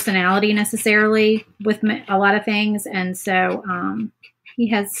personality necessarily with a lot of things. And so he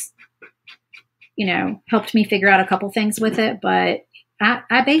has, you know, helped me figure out a couple things with it, but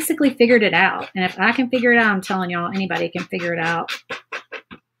I basically figured it out. And if I can figure it out, I'm telling y'all, anybody can figure it out.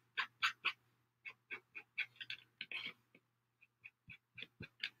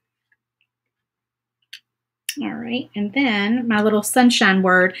 All right, and then my little sunshine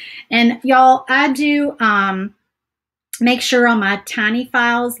word. And y'all, I do make sure on my tiny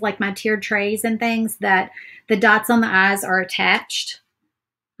files, like my tiered trays and things, that the dots on the eyes are attached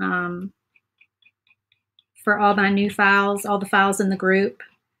for all my new files, all the files in the group,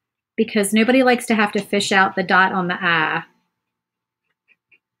 because nobody likes to have to fish out the dot on the eye.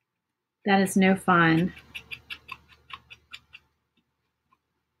 That is no fun.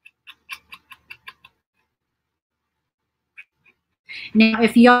 Now,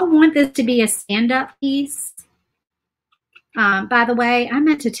 if y'all want this to be a stand-up piece, by the way, I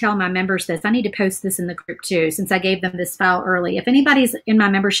meant to tell my members this. I need to post this in the group too, since I gave them this file early. If anybody's in my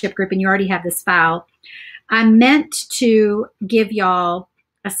membership group and you already have this file, I meant to give y'all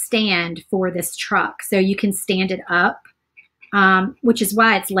a stand for this truck so you can stand it up, which is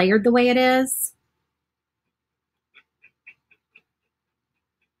why it's layered the way it is.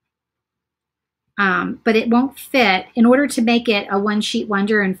 But it won't fit. In order to make it a one-sheet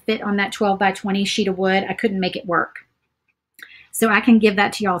wonder and fit on that 12 by 20 sheet of wood, I couldn't make it work. So I can give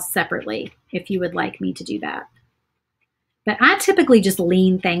that to y'all separately if you would like me to do that. But I typically just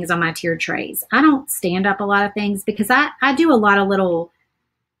lean things on my tiered trays. I don't stand up a lot of things because I do a lot of little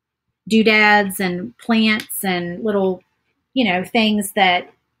doodads and plants and little, you know, things that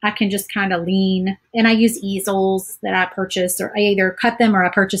I can just kind of lean. And I use easels that I purchase, or I either cut them or I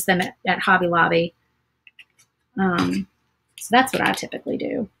purchase them at Hobby Lobby. So that's what I typically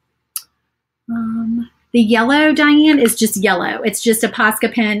do. The yellow, Diane, is just yellow. It's just a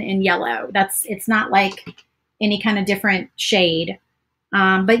Posca pen in yellow. It's not like any kind of different shade.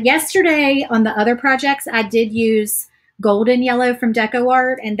 But yesterday on the other projects, I did use golden yellow from Deco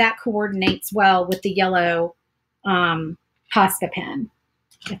Art, and that coordinates well with the yellow Posca pen,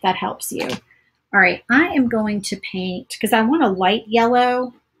 if that helps you. All right, I am going to paint, because I want a light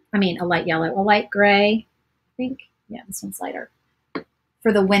yellow. I mean, a light yellow, a light gray, I think. Yeah, this one's lighter,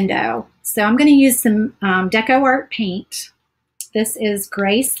 for the window. So I'm going to use some Deco Art paint. This is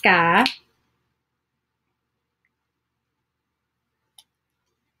Gray Sky.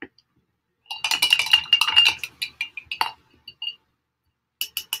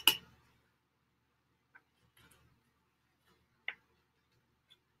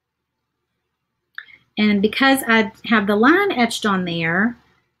 And because I have the line etched on there,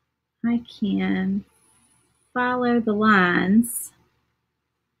 I can follow the lines.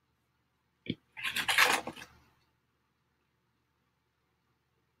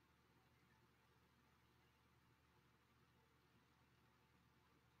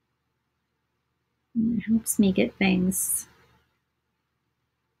 And it helps me get things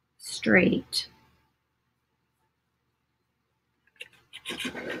straight.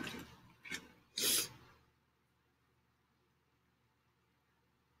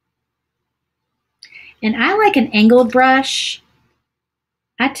 And I like an angled brush.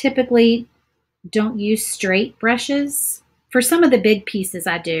 I typically don't use straight brushes. For some of the big pieces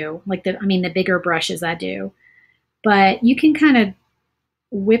I do, like the bigger brushes I do. But you can kind of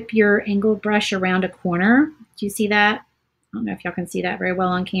whip your angled brush around a corner. Do you see that? I don't know if y'all can see that very well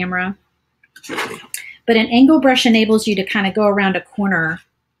on camera. But an angle brush enables you to kind of go around a corner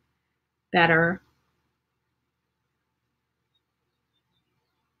better.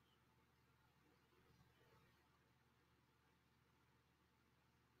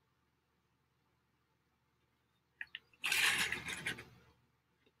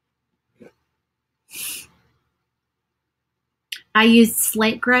 I used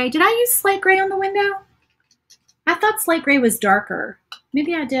slate gray. Did I use slate gray on the window? I thought slate gray was darker.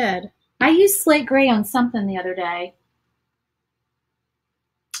 Maybe I did. I used slate gray on something the other day.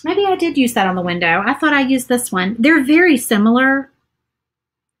 Maybe I did use that on the window. I thought I used this one. They're very similar.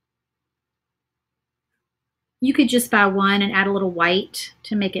 You could just buy one and add a little white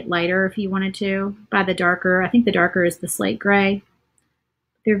to make it lighter if you wanted to. Buy the darker. I think the darker is the slate gray.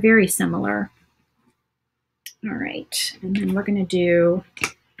 They're very similar. All right, and then we're going to do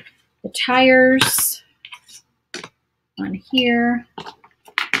the tires on here.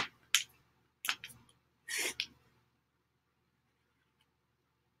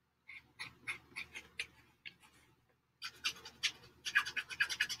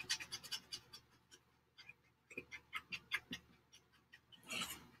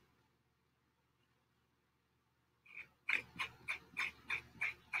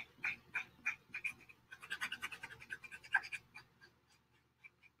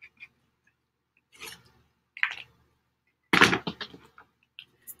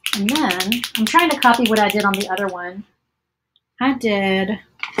 And then I'm trying to copy what I did on the other one. I have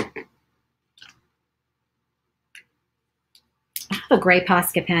a gray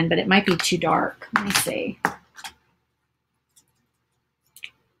Posca pen, but it might be too dark. Let me see.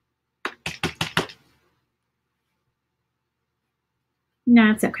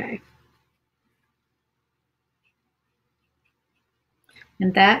 No, it's okay.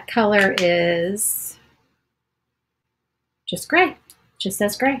 And that color is just gray. Just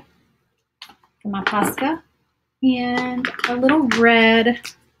says gray for my Posca. And a little red.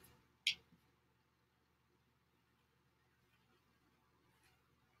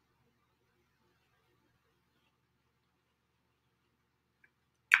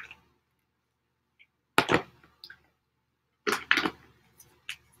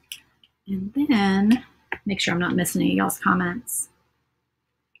 And then make sure I'm not missing any of y'all's comments.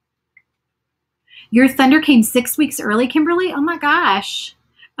 Your thunder came 6 weeks early, Kimberly? Oh my gosh.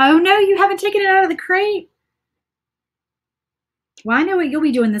 Oh no, you haven't taken it out of the crate. Well, I know what you'll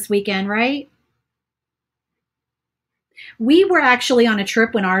be doing this weekend, right? We were actually on a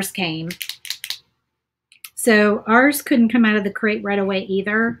trip when ours came. So ours couldn't come out of the crate right away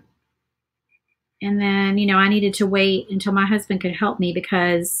either. And then, I needed to wait until my husband could help me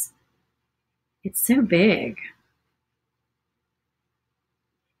because it's so big.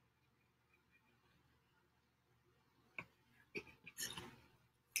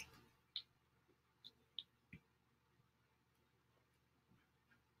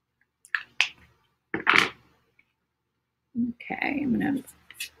 Okay, I'm going to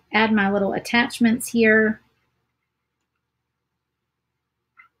add my little attachments here.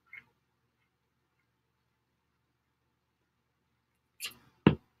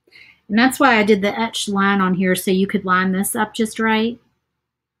 And that's why I did the etched line on here so you could line this up just right.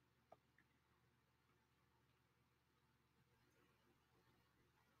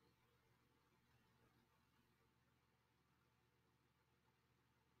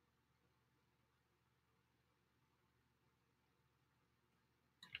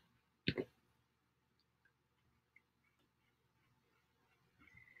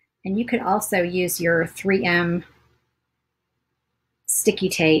 And you could also use your 3M sticky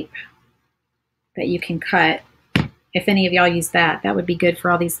tape that you can cut. If any of y'all use that, that would be good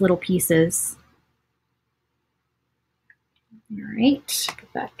for all these little pieces. All right,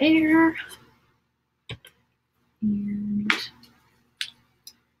 put that there. And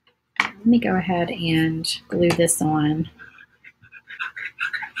me go ahead and glue this on.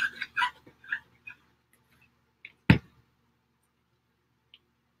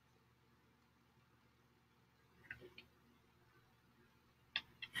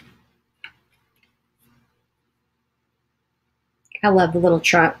 I love the little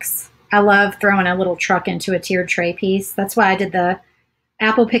trucks. I love throwing a little truck into a tiered tray piece. That's why I did the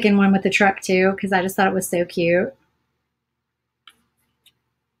apple picking one with the truck too, because I just thought it was so cute.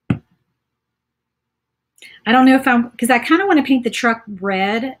 I don't know if because I kind of want to paint the truck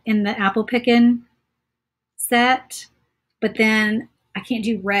red in the apple picking set, but then I can't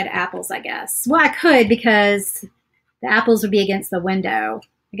do red apples, I guess. Well, I could because the apples would be against the window.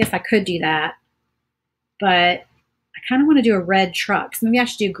 I guess I could do that, but I kind of want to do a red truck. So maybe I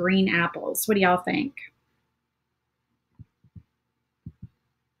should do green apples. What do y'all think?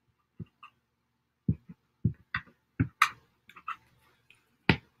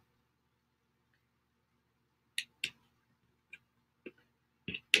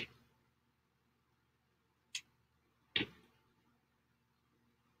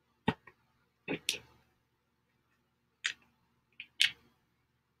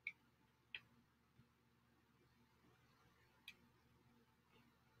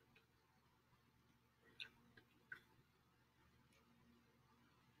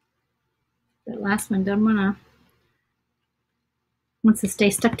 That last one doesn't wants to stay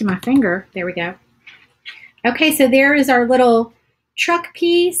stuck to my finger. There we go. Okay, so there is our little truck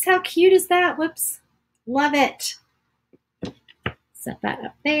piece. How cute is that? Whoops. Love it. Set that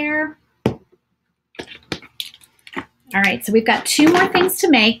up there. All right, so we've got two more things to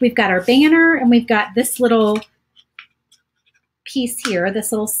make. We've got our banner and we've got this little piece here,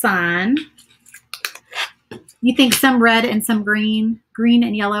 this little sign. You think some red and some green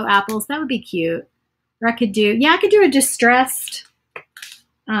and yellow apples, that would be cute. Or I could do, yeah, I could do a distressed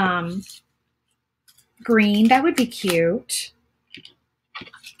green. That would be cute.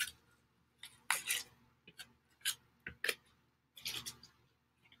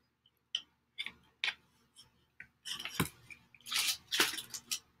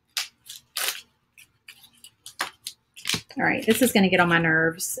 All right, this is going to get on my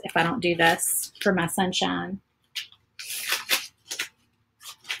nerves if I don't do this for my sunshine.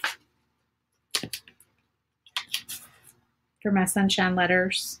 For my sunshine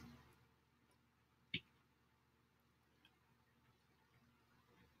letters.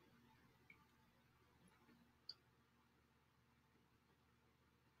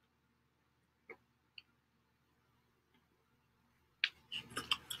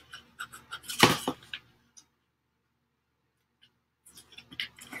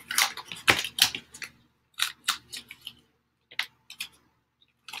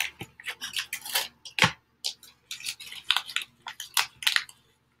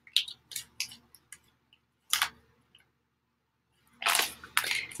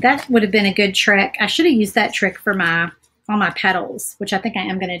 That would have been a good trick. I should have used that trick for all my petals, which I think I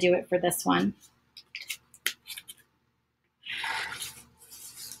am going to do it for this one.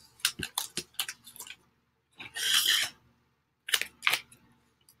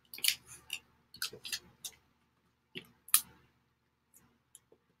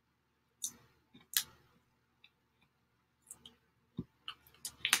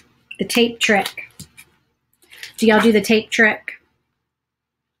 The tape trick. Do y'all do the tape trick?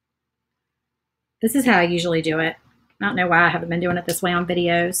 This is how I usually do it. I don't know why I haven't been doing it this way on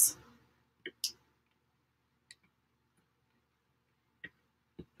videos.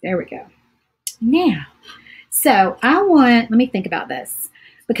 There we go. Now, so let me think about this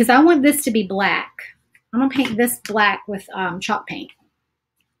because I want this to be black. I'm going to paint this black with chalk paint.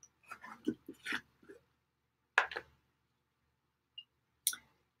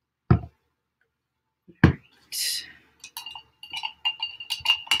 All right.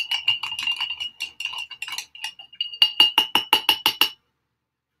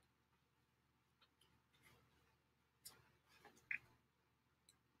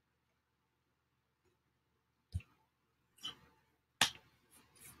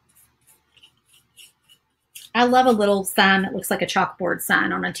 I love a little sign that looks like a chalkboard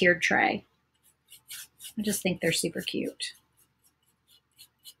sign on a tiered tray. I just think they're super cute.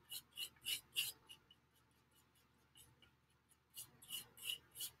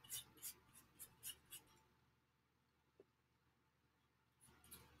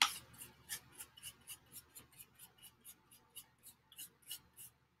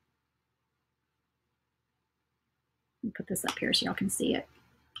 Let me put this up here so y'all can see it.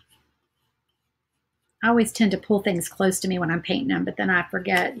 I always tend to pull things close to me when I'm painting them, but then I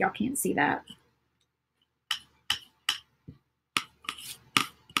forget. Y'all can't see that.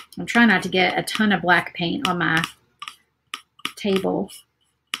 I'm trying not to get a ton of black paint on my table.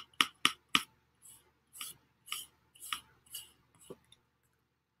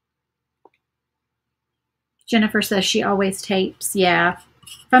 Jennifer says she always tapes. Yeah.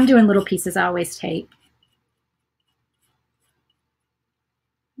 If I'm doing little pieces, I always tape.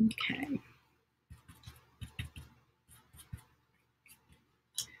 Okay.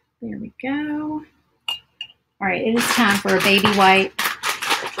 There we go. All right, it is time for a baby wipe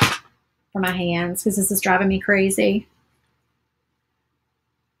for my hands because this is driving me crazy.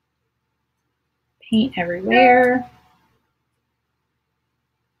 Paint everywhere.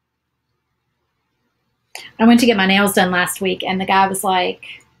 I went to get my nails done last week, and the guy was like,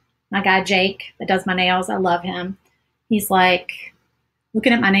 my guy Jake that does my nails, I love him. He's like,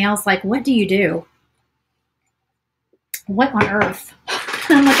 looking at my nails like, what do you do? What on earth?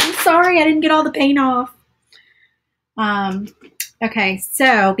 I'm like, I'm sorry, I didn't get all the paint off. Okay,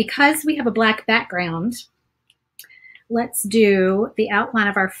 so because we have a black background, let's do the outline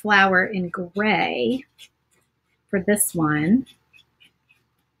of our flower in gray for this one.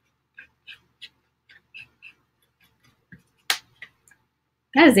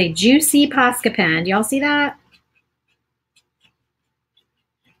 That is a juicy Posca pen. Do y'all see that?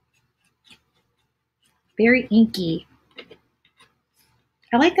 Very inky.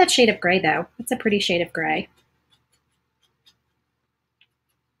 I like that shade of gray though. It's a pretty shade of gray.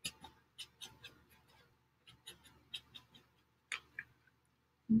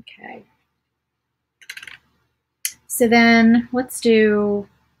 Okay. So then let's do,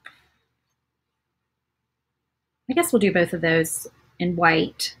 I guess we'll do both of those in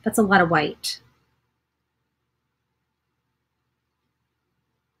white. That's a lot of white.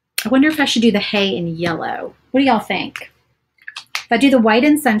 I wonder if I should do the hay in yellow. What do y'all think? If I do the white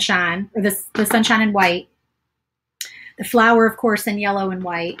in sunshine, or the sunshine in white, the flower, of course, in yellow and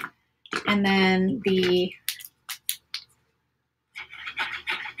white, and then the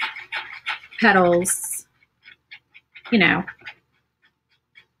petals, you know,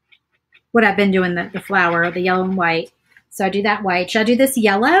 what I've been doing, the flower, the yellow and white. So I do that white. Should I do this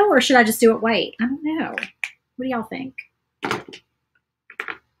yellow or should I just do it white? I don't know. What do y'all think?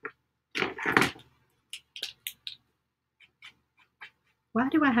 Why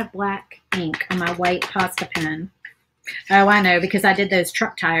do I have black ink on my white Posca pen? Oh, I know, because I did those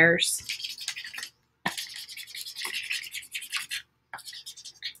truck tires.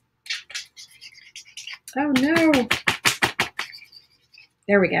 Oh no.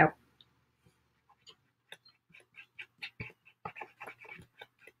 There we go.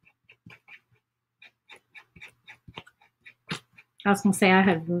 I was going to say I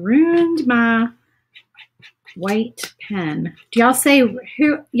have ruined my white pen. Do y'all say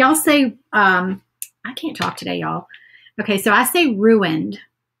who? Y'all say, I can't talk today, y'all. Okay, so I say ruined.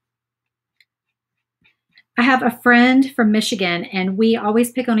 I have a friend from Michigan, and we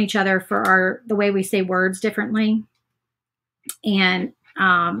always pick on each other for the way we say words differently. And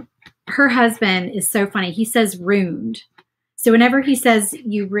her husband is so funny. He says ruined. So whenever he says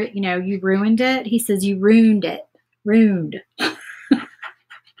you ruined it, he says you ruined it. Ruined.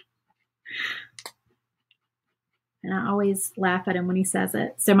 And I always laugh at him when he says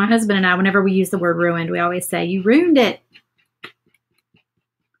it. So my husband and I, whenever we use the word ruined, we always say, you ruined it.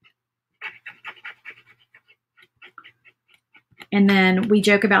 And then we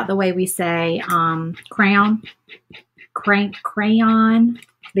joke about the way we say crayon,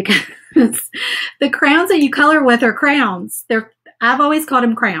 because the crayons that you color with are crayons. I've always called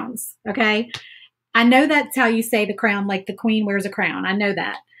them crayons, okay? I know that's how you say the crown, like the queen wears a crown. I know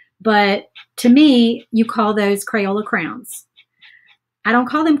that. But to me, you call those Crayola crowns. I don't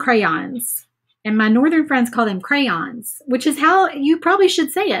call them crayons. And my northern friends call them crayons, which is how you probably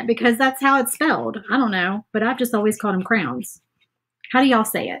should say it because that's how it's spelled. I don't know, but I've just always called them crowns. How do y'all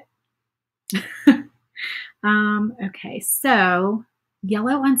say it? Okay, so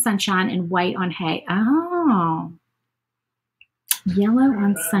yellow on sunshine and white on hay. Oh, yellow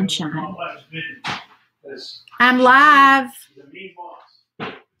on sunshine. I'm live.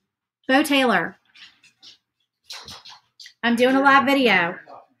 Bo Taylor. I'm doing a live video.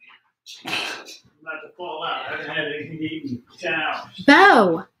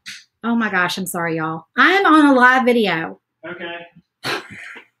 Bo. Oh my gosh, I'm sorry, y'all. I'm on a live video. Okay. I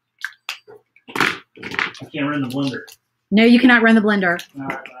can't run the blender. No, you cannot run the blender. All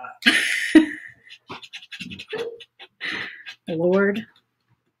right, bye. Lord.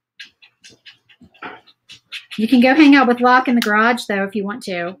 You can go hang out with Locke in the garage, though, if you want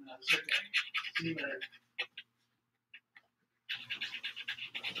to. See you later.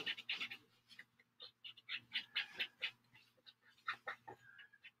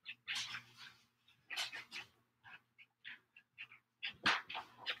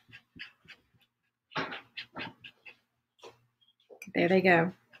 There they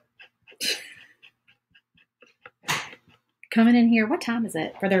go. Coming in here. What time is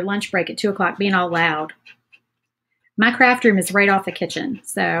it? For their lunch break at 2 o'clock, being all loud. My craft room is right off the kitchen,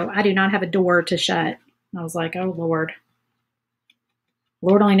 so I do not have a door to shut. I was like, oh, Lord.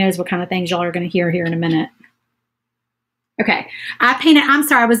 Lord only knows what kind of things y'all are going to hear here in a minute. Okay, I painted, I'm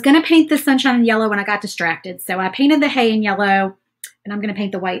sorry, I was going to paint the sunshine in yellow when I got distracted. So I painted the hay in yellow, and I'm going to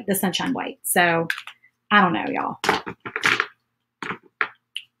paint the sunshine white. So I don't know, y'all. I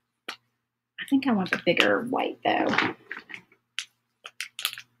think I want the bigger white, though.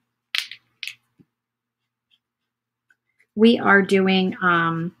 We are doing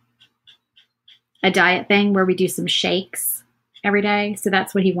a diet thing where we do some shakes every day. So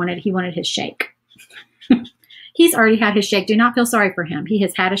that's what he wanted. He wanted his shake. He's already had his shake. Do not feel sorry for him. He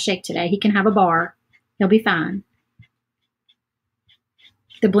has had a shake today. He can have a bar. He'll be fine.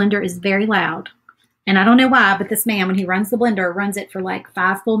 The blender is very loud. And I don't know why, but this man, when he runs the blender, runs it for like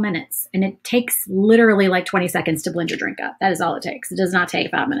 5 full minutes. And it takes literally like 20 seconds to blend your drink up. That is all it takes. It does not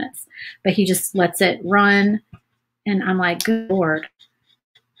take 5 minutes. But he just lets it run. And I'm like, good Lord.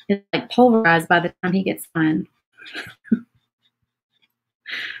 It's like pulverized by the time he gets done.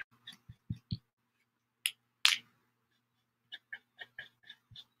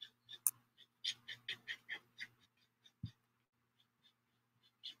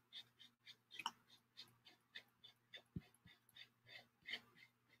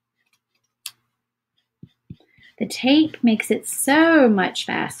 The tape makes it so much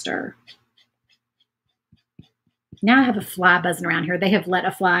faster. Now I have a fly buzzing around here. They have let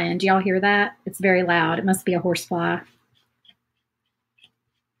a fly in. Do y'all hear that? It's very loud. It must be a horsefly.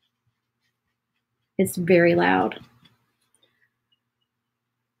 It's very loud.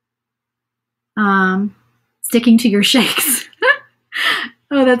 Sticking to your shakes.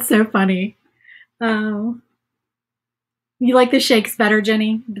 Oh, that's so funny. Oh, you like the shakes better,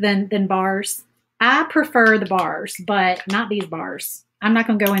 Jenny, than bars? I prefer the bars, but not these bars. I'm not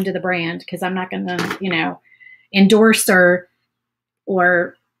going to go into the brand because I'm not going to, endorse or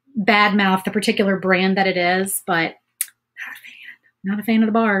badmouth the particular brand that it is, but not a fan of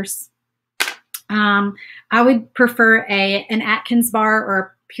the bars. I would prefer an Atkins bar or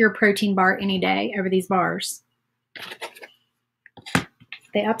a pure protein bar any day over these bars.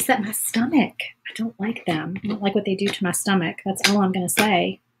 They upset my stomach. I don't like them. I don't like what they do to my stomach. That's all I'm going to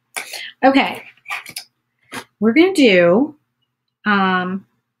say. Okay. We're going to do,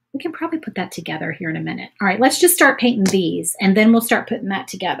 we can probably put that together here in a minute. All right, let's just start painting these, and then we'll start putting that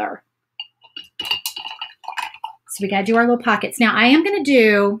together. So we got to do our little pockets. Now, I am going to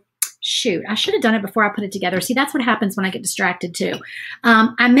do, shoot, I should have done it before I put it together. See, that's what happens when I get distracted, too.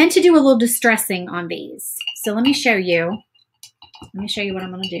 I meant to do a little distressing on these. So let me show you. Let me show you what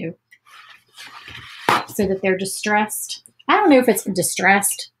I'm going to do so that they're distressed. I don't know if it's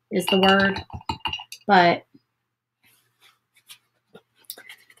distressed is the word, but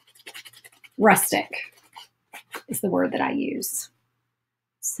rustic is the word that I use.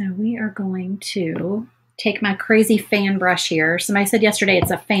 So we are going to take my crazy fan brush here. Somebody said yesterday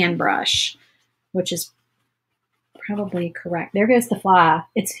it's a fan brush, which is probably correct. There goes the fly.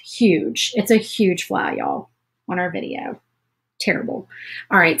 It's huge. It's a huge fly, y'all, on our video. Terrible.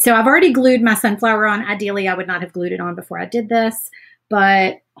 All right, so I've already glued my sunflower on. Ideally, I would not have glued it on before I did this,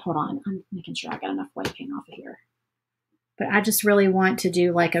 but hold on. I'm making sure I got enough white paint off of here. But I just really want to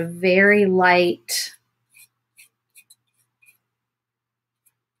do like a very light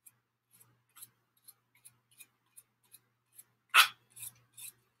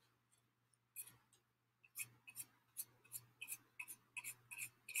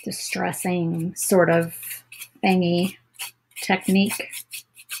distressing sort of thingy technique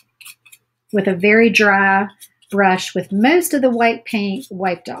with a very dry brush with most of the white paint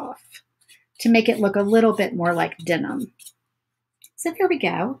wiped off to make it look a little bit more like denim. So there we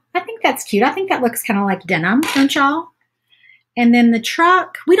go. I think that's cute. I think that looks kind of like denim, don't y'all? And then the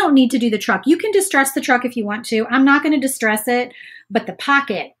truck, we don't need to do the truck. You can distress the truck if you want to. I'm not going to distress it, but the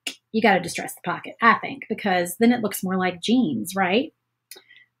pocket, you got to distress the pocket, I think, because then it looks more like jeans, right?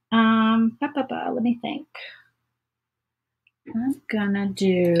 Let me think. I'm gonna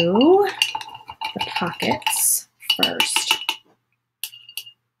do the pockets first.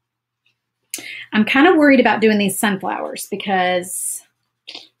 I'm kind of worried about doing these sunflowers because,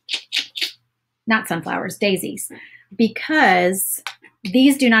 not sunflowers, daisies, because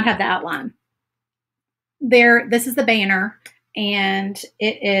these do not have the outline. This is the banner, and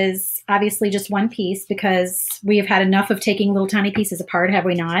it is obviously just one piece because we have had enough of taking little tiny pieces apart, have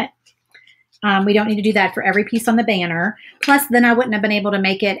we not? We don't need to do that for every piece on the banner. Plus, then I wouldn't have been able to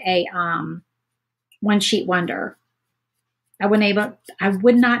make it a one sheet wonder. I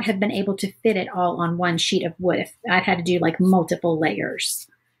would not have been able to fit it all on one sheet of wood if I'd had to do like multiple layers.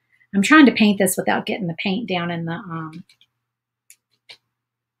 I'm trying to paint this without getting the paint down in the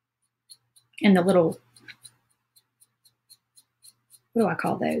little, what do I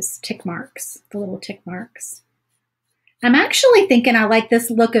call those? Tick marks, the little tick marks. I'm actually thinking I like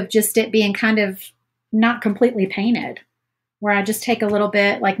this look of just it being kind of not completely painted, where I just take a little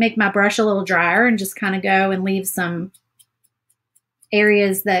bit, like make my brush a little drier and just kind of go and leave some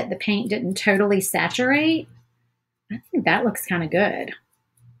areas that the paint didn't totally saturate. I think that looks kind of good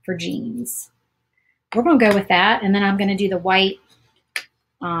for jeans. We're going to go with that, and then I'm going to do the white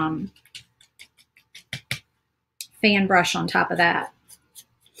fan brush on top of that.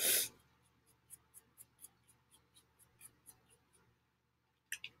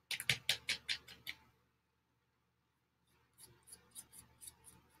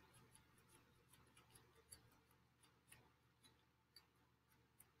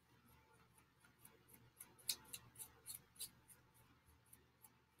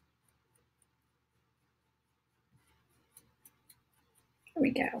 There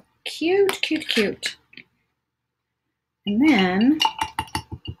we go. Cute, cute, cute. And then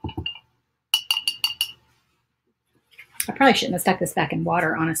I probably shouldn't have stuck this back in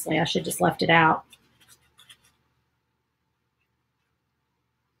water, honestly. I should have just left it out.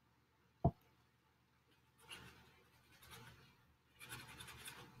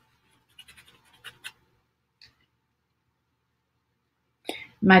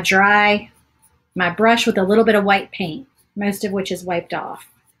 My brush with a little bit of white paint, most of which is wiped off.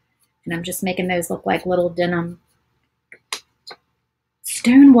 And I'm just making those look like little denim.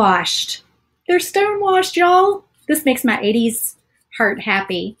 Stone washed. They're stone washed, y'all. This makes my 80s heart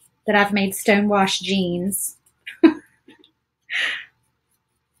happy that I've made stone washed jeans.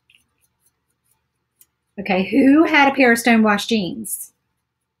 Okay, who had a pair of stone washed jeans?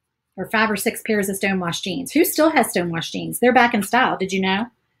 Or 5 or 6 pairs of stone washed jeans? Who still has stone washed jeans? They're back in style. Did you know?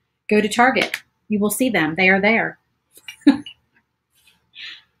 Go to Target. You will see them. They are there.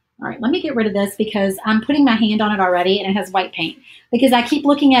 All right, let me get rid of this because I'm putting my hand on it already and it has white paint. Because I keep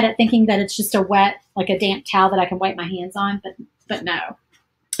looking at it thinking that it's just a wet, like a damp towel that I can wipe my hands on, but no.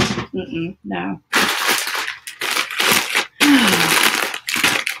 No.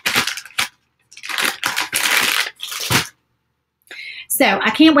 So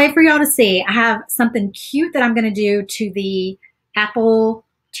I can't wait for y'all to see. I have something cute that I'm going to do to the apple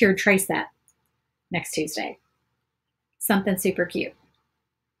tiered tray set next Tuesday. Something super cute.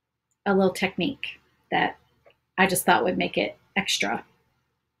 A little technique that I just thought would make it extra.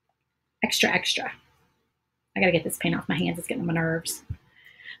 I got to get this paint off my hands. It's getting on my nerves.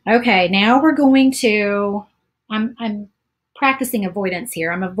 Okay, now we're going to, I'm practicing avoidance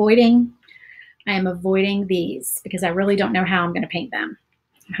here. I am avoiding these because I really don't know how I'm going to paint them.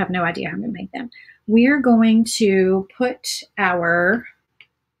 I have no idea how I'm going to paint them. We're going to put our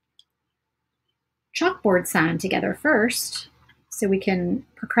chalkboard sign together first so we can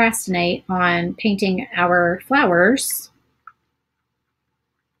procrastinate on painting our flowers.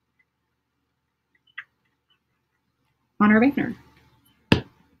 On our banner.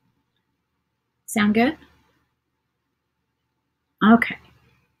 Sound good? Okay.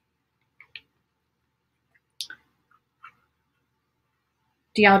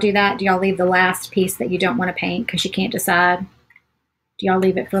 Do y'all do that? Do y'all leave the last piece that you don't want to paint because you can't decide? Do y'all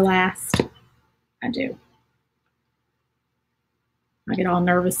leave it for last? I do. I get all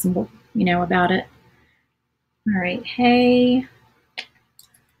nervous and, about it. All right. Hey,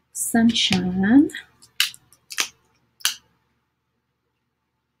 sunshine.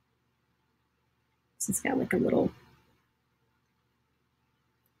 This has got like a little,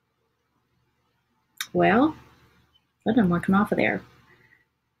 well, that doesn't want to come off of there.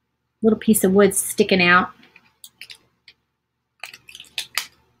 Little piece of wood sticking out.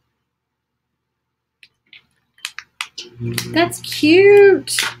 That's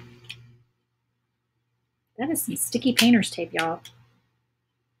cute. That is some sticky painter's tape, y'all.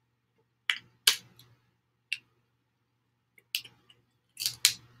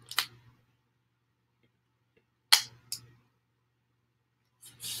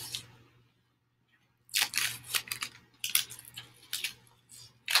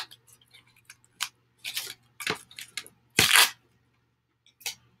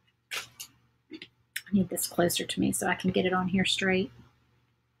 I need this closer to me so I can get it on here straight.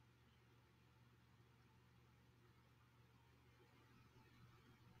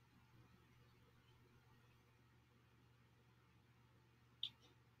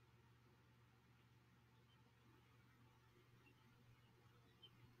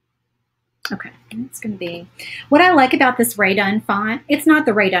 Okay, it's going to be, what I like about this Ray Dunn font, it's not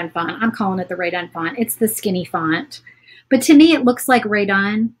the Ray Dunn font. I'm calling it the Ray Dunn font. It's the skinny font. But to me, it looks like Ray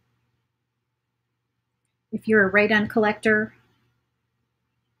Dunn. If you're a Ray Dunn collector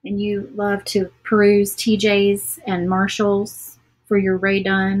and you love to peruse TJ's and Marshall's for your Ray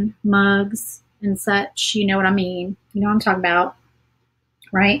Dunn mugs and such, you know what I mean. You know what I'm talking about,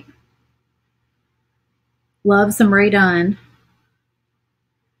 right? Love some Ray Dunn.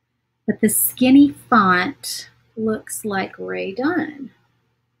 But the skinny font looks like Ray Dunn.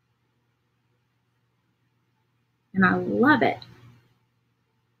 And I love it.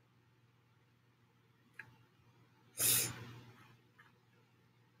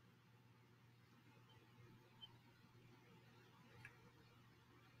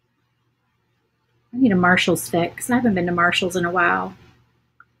 I need a Marshall's fix. I haven't been to Marshall's in a while.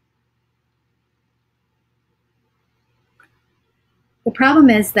 The problem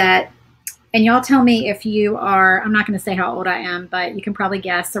is that, and y'all tell me if you are, I'm not going to say how old I am, but you can probably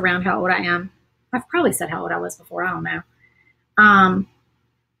guess around how old I am. I've probably said how old I was before. I don't know.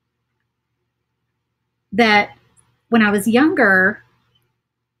 That when I was younger,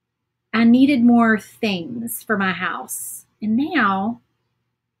 I needed more things for my house. And now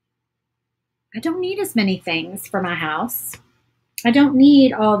I don't need as many things for my house. I don't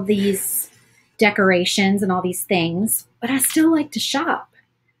need all these decorations and all these things, but I still like to shop.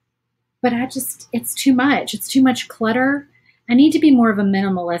 But it's too much. It's too much clutter. I need to be more of a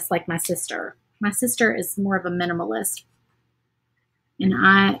minimalist like my sister. My sister is more of a minimalist. And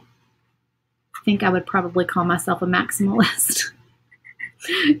I think I would probably call myself a maximalist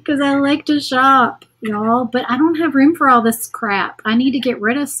because I like to shop, y'all. But I don't have room for all this crap. I need to get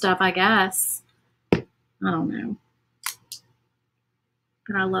rid of stuff, I guess. I don't know.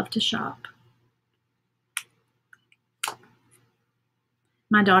 But I love to shop.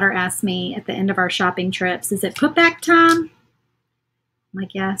 My daughter asked me at the end of our shopping trips, is it put back time? I'm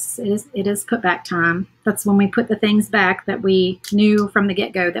like, yes, it is put back time. That's when we put the things back that we knew from the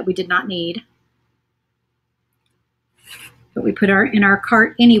get-go that we did not need. But we put in our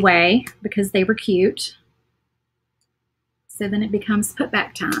cart anyway because they were cute. So then it becomes put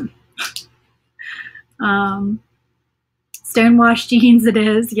back time. Stonewashed jeans it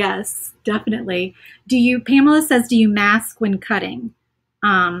is. Yes, definitely. Pamela says, do you mask when cutting?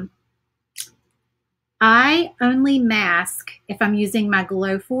 I only mask if I'm using my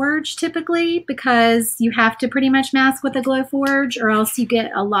Glowforge typically, because you have to pretty much mask with a Glowforge or else you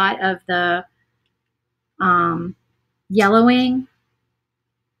get a lot of the yellowing.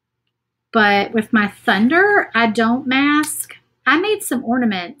 But with my Thunder, I don't mask. I made some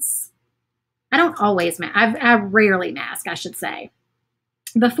ornaments. I don't always mask. I rarely mask, I should say.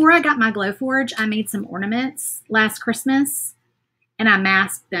 Before I got my Glowforge, I made some ornaments last Christmas. And I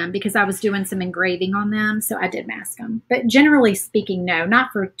masked them because I was doing some engraving on them. So I did mask them. But generally speaking, no,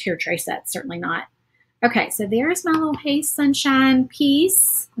 not for tier tray sets, certainly not. Okay, so there's my little Hey Sunshine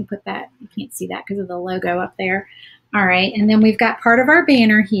piece. Let me put that, you can't see that because of the logo up there. All right, and then we've got part of our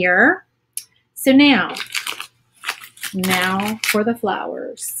banner here. So now for the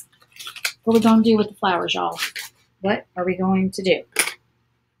flowers. What are we going to do with the flowers, y'all? What are we going to do?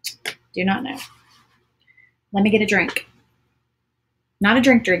 Do not know. Let me get a drink. Not a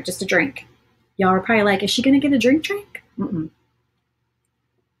drink, just a drink. Y'all are probably like, is she going to get a drink? Mm-mm.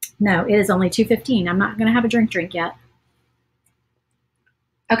 No, it is only 2:15. I'm not going to have a drink yet.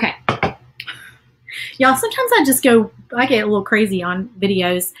 Okay. Y'all, sometimes I get a little crazy on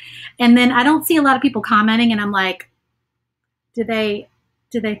videos, and then I don't see a lot of people commenting, and I'm like, do they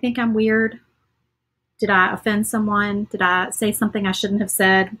think I'm weird? Did I offend someone? Did I say something I shouldn't have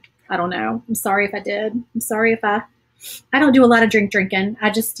said? I don't know. I'm sorry if I did. I'm sorry if I don't do a lot of drinking. I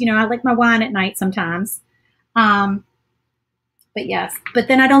just, I like my wine at night sometimes. But yes, but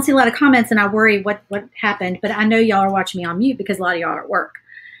then I don't see a lot of comments and I worry what happened, but I know y'all are watching me on mute because a lot of y'all are at work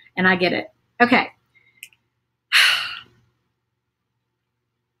and I get it. Okay.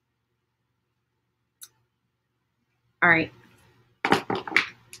 All right.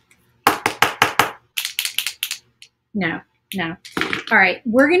 No. All right.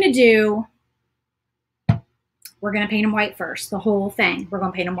 We're going to paint them white first. The whole thing. We're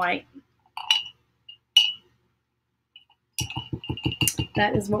going to paint them white.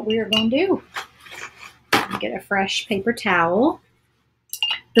 That is what we are going to do. Get a fresh paper towel.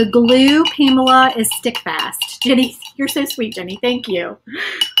 The glue, Pamela, is stick fast. Jenny, you're so sweet, Jenny. Thank you.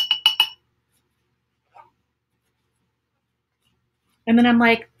 And then I'm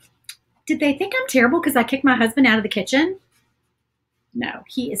like, did they think I'm terrible because I kicked my husband out of the kitchen? No,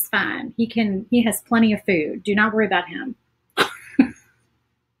 he is fine. He has plenty of food. Do not worry about him.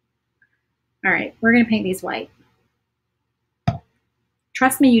 All right, we're going to paint these white.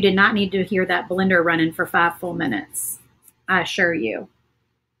 Trust me, you did not need to hear that blender running for 5 full minutes. I assure you.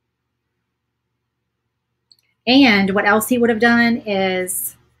 And what else he would have done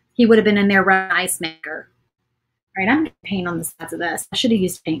is he would have been in there running ice maker. All right, I'm going to paint on the sides of this. I should have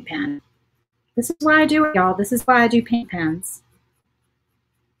used a paint pen. This is why I do it, y'all. This is why I do paint pens.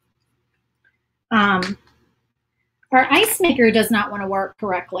 Our ice maker does not want to work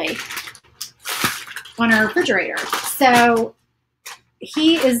correctly on our refrigerator. So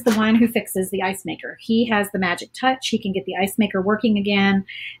he is the one who fixes the ice maker. He has the magic touch. He can get the ice maker working again.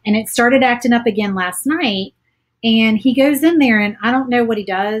 And it started acting up again last night. And he goes in there, and I don't know what he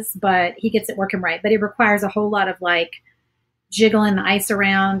does, but he gets it working right. But it requires a whole lot of like jiggling the ice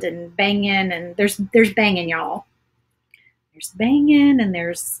around and banging. And there's banging, y'all. There's banging and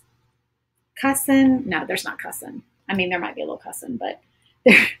there's cussing. No, there's not cussing. I mean, there might be a little cussing, but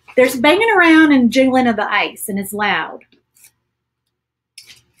there's banging around and jiggling of the ice, and it's loud.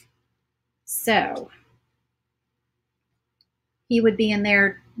 So he would be in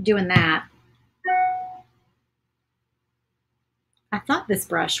there doing that. I thought this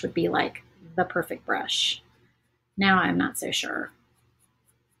brush would be like the perfect brush. Now I'm not so sure.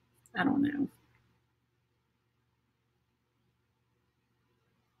 I don't know.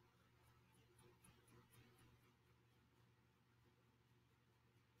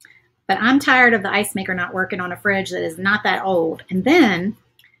 But I'm tired of the ice maker not working on a fridge that is not that old. And then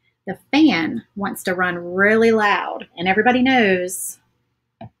the fan wants to run really loud. And everybody knows,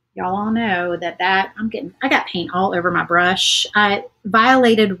 y'all all know that I got paint all over my brush. I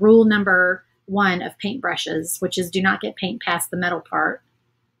violated rule number 1 of paintbrushes, which is do not get paint past the metal part.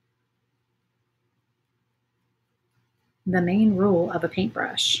 The main rule of a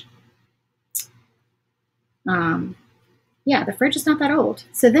paintbrush. Yeah, the fridge is not that old.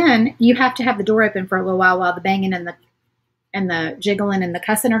 So then you have to have the door open for a little while the banging and the jiggling and the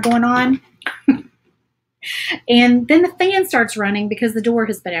cussing are going on. And then the fan starts running because the door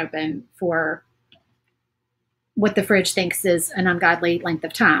has been open for what the fridge thinks is an ungodly length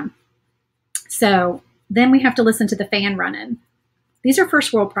of time. So then we have to listen to the fan running. These are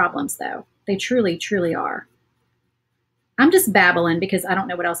first world problems, though. They truly, truly are. I'm just babbling because I don't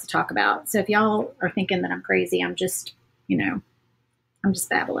know what else to talk about. So if y'all are thinking that I'm crazy, I'm just, I'm just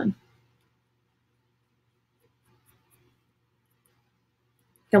babbling.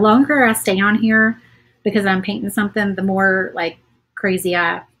 The longer I stay on here because I'm painting something, the more like crazy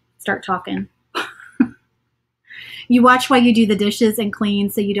I start talking. You watch while you do the dishes and clean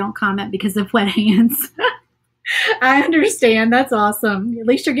so you don't comment because of wet hands. I understand. That's awesome. At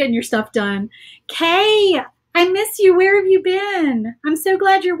least you're getting your stuff done. Kay, I miss you. Where have you been? I'm so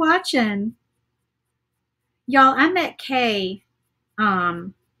glad you're watching. Y'all, I met Kay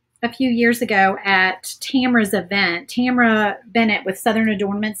a few years ago at Tamara's event, Tamara Bennett with Southern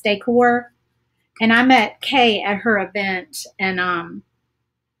Adornments Decor. And I met Kay at her event, and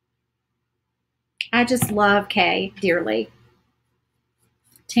I just love Kay dearly.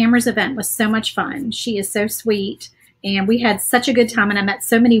 Tamara's event was so much fun. She is so sweet, and we had such a good time, and I met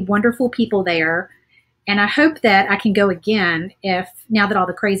so many wonderful people there. And I hope that I can go again now that all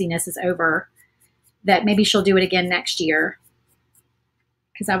the craziness is over, that maybe she'll do it again next year,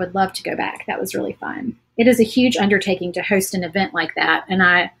 because I would love to go back. That was really fun. It is a huge undertaking to host an event like that, and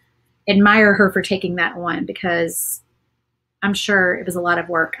I admire her for taking that on, because I'm sure it was a lot of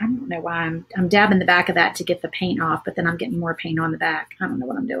work. I don't know why I'm dabbing the back of that to get the paint off, but then I'm getting more paint on the back. I don't know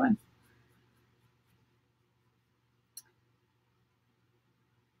what I'm doing.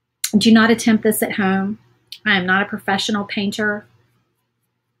 Do not attempt this at home. I am not a professional painter.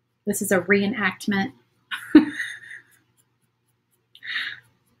 This is a reenactment.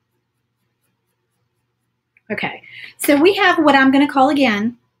 Okay, so we have what I'm going to call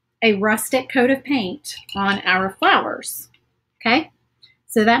again a rustic coat of paint on our flowers. Okay,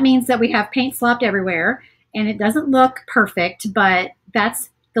 so that means that we have paint slopped everywhere, and it doesn't look perfect, but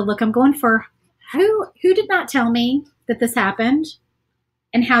that's the look I'm going for. Who did not tell me that this happened,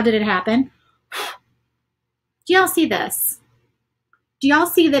 and how did it happen? Do y'all see this? Do y'all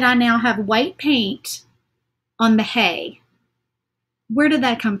see that I now have white paint on the hay? Where did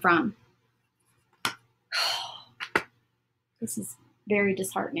that come from? This is very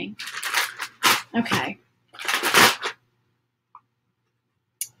disheartening. Okay.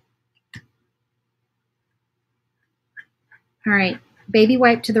 All right, baby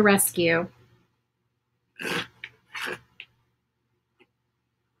wipe to the rescue.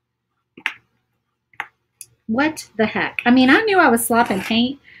 What the heck? I mean, I knew I was slopping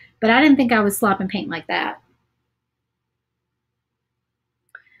paint, but I didn't think I was slopping paint like that.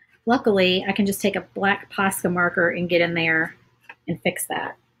 Luckily, I can just take a black Posca marker and get in there and fix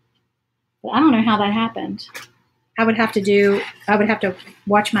that. But I don't know how that happened. I would have to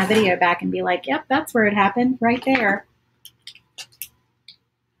watch my video back and be like, yep, that's where it happened, right there.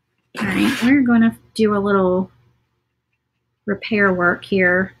 All right, we're going to do a little repair work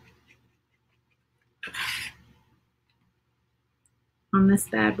here on this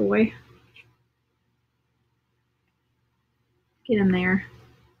bad boy. Get in there.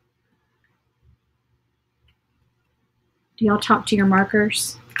 Do y'all talk to your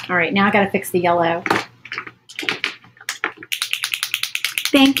markers? All right, now I got to fix the yellow.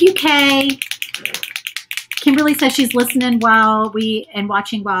 Thank you, Kay. Kimberly says she's listening and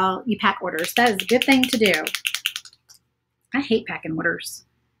watching while you pack orders. That is a good thing to do. I hate packing orders.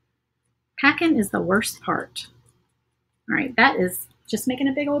 Packing is the worst part. All right, that is just making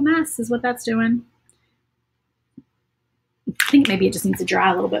a big old mess is what that's doing. I think maybe it just needs to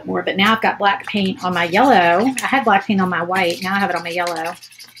dry a little bit more, but now I've got black paint on my yellow. I had black paint on my white. Now I have it on my yellow.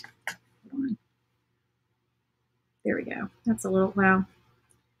 There we go. That's a little, well.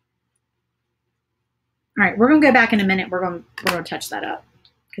 All right, we're going to go back in a minute. We're going to touch that up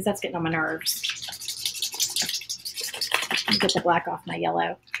because that's getting on my nerves. Let me get the black off my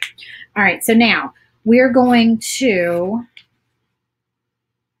yellow. All right, so now we're going to,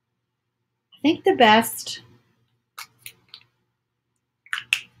 I think the best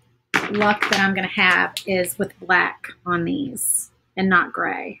luck that I'm going to have is with black on these and not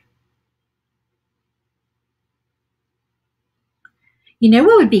gray. You know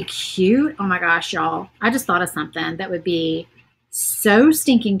what would be cute? Oh my gosh, y'all. I just thought of something that would be so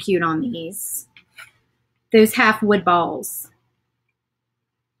stinking cute on these. Those half wood balls.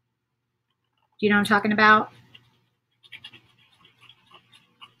 Do you know what I'm talking about?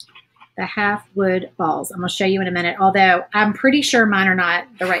 The half wood balls. I'm going to show you in a minute, although I'm pretty sure mine are not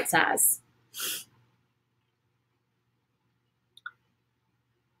the right size.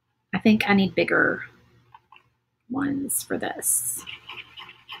 I think I need bigger ones for this.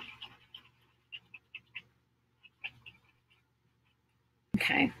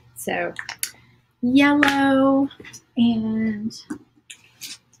 Okay, so yellow, and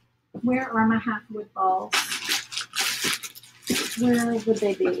where are my half wood balls? Where would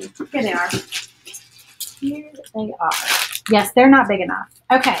they be? Here they are. Here they are. Yes, they're not big enough.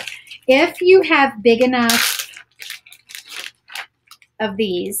 Okay, if you have big enough of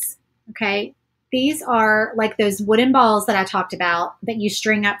these, okay, these are like those wooden balls that I talked about that you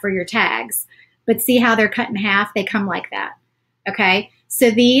string up for your tags, but see how they're cut in half? They come like that, okay? So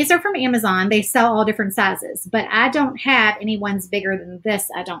these are from Amazon. They sell all different sizes, but I don't have any ones bigger than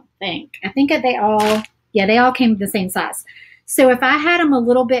this, I don't think. I think that they all came the same size. So if I had them a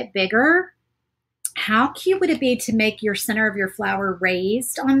little bit bigger, how cute would it be to make your center of your flower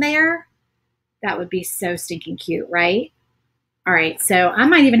raised on there? That would be so stinking cute, right? All right, so I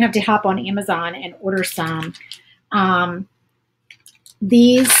might even have to hop on Amazon and order some.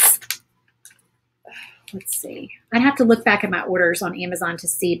 These, let's see. I'd have to look back at my orders on Amazon to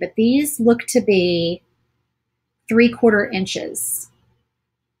see, but these look to be 3/4 inches.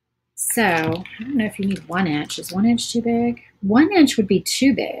 So I don't know if you need 1 inch. Is 1 inch too big? 1 inch would be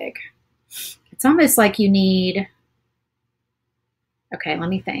too big. It's almost like you need, okay, let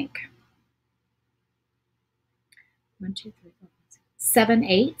me think. 1, 2, 3, 4, 5, 6, 7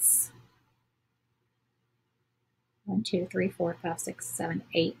 eighths. 1, 2, 3, 4, 5, 6, 7,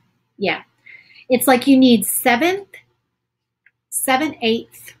 8. Yeah. It's like you need 7/8.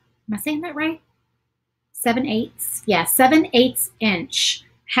 Am I saying that right? 7/8. Yeah, 7/8 inch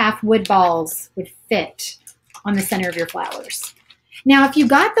half wood balls would fit on the center of your flowers. Now, if you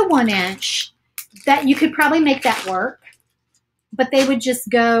got the 1 inch, that you could probably make that work, but they would just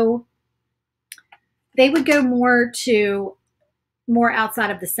go, they would go more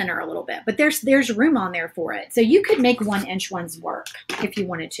outside of the center a little bit, but there's room on there for it. So you could make 1 inch ones work if you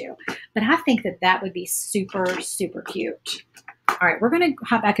wanted to, but I think that would be super, super cute. All right, we're going to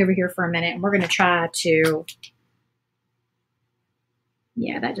hop back over here for a minute and we're going to try to,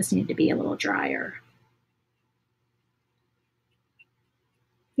 yeah, that just needed to be a little drier.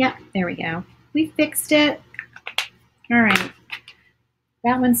 Yep, there we go. We fixed it. All right,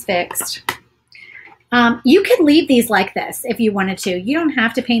 that one's fixed. You could leave these like this if you wanted to. You don't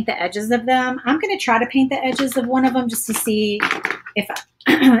have to paint the edges of them. I'm going to try to paint the edges of one of them just to see if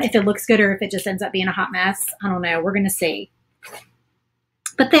if it looks good or if it just ends up being a hot mess. I don't know. We're going to see.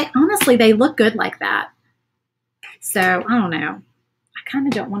 But honestly, they look good like that. So I don't know. I kind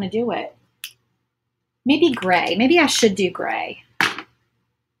of don't want to do it. Maybe gray. Maybe I should do gray.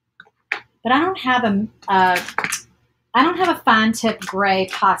 But I don't have I don't have a fine tip gray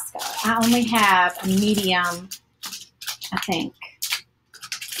Posca. I only have a medium, I think.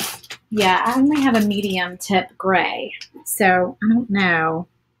 Yeah, I only have a medium tip gray. So I don't know.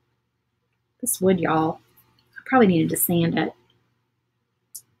 This wood, y'all. I probably needed to sand it.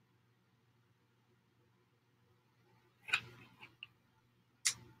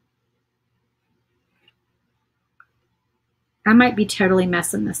 I might be totally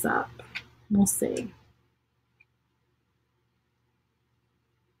messing this up. We'll see.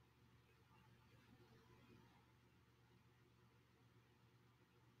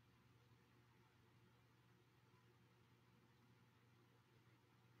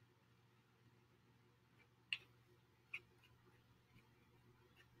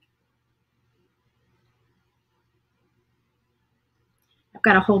 I've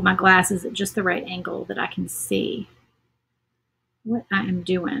got to hold my glasses at just the right angle that I can see what I am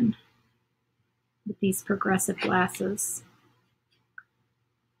doing with these progressive glasses.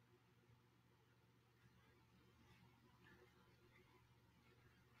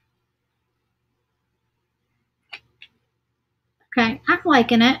 Okay, I'm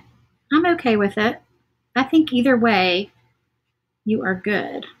liking it. I'm okay with it. I think either way, you are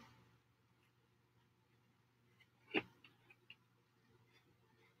good.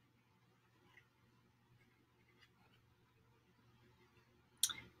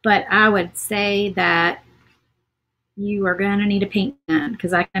 But I would say that you are going to need a paint pen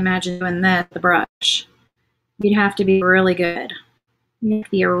because I can imagine doing this with the brush. You'd have to be really good. You have to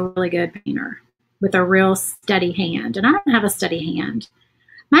be a really good painter with a real steady hand. And I don't have a steady hand.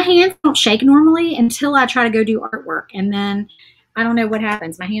 My hands don't shake normally until I try to go do artwork. And then I don't know what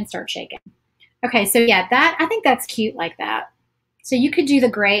happens. My hands start shaking. Okay, so yeah, I think that's cute like that. So you could do the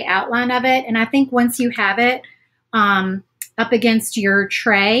gray outline of it. And I think once you have it up against your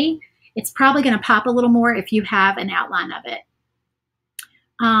tray, it's probably going to pop a little more if you have an outline of it.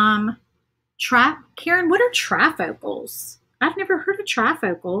 Karen, what are trifocals? I've never heard of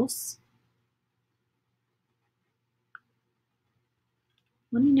trifocals.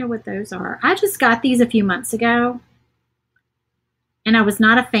 Let me know what those are. I just got these a few months ago, and I was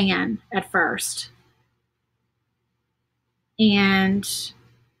not a fan at first. And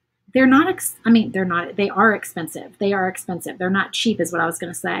they're not, they are expensive. They are expensive. They're not cheap is what I was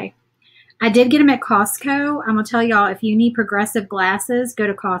going to say. I did get them at Costco. I'm going to tell y'all, if you need progressive glasses, go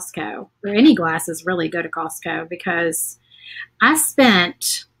to Costco. Or any glasses, really, go to Costco, because I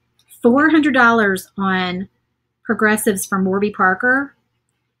spent $400 on progressives from Warby Parker.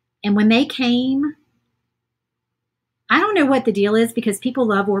 And when they came, I don't know what the deal is because people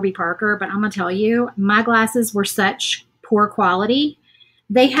love Warby Parker, but I'm going to tell you, my glasses were such poor quality.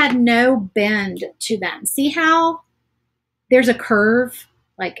 They had no bend to them. See how there's a curve?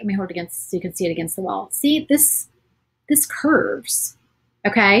 Like, let me hold it against so you can see it against the wall. See, this curves,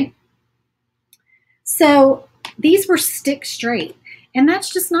 okay? So these were stick straight, and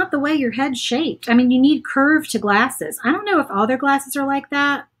that's just not the way your head's shaped. I mean, you need curve to glasses. I don't know if all their glasses are like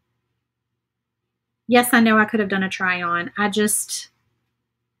that. Yes, I know I could have done a try on. I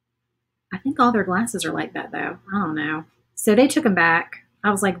think all their glasses are like that, though. I don't know. So they took them back. I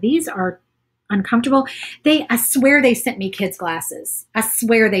was like, these are uncomfortable. I swear they sent me kids' glasses. I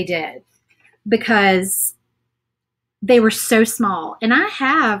swear they did, because they were so small. And I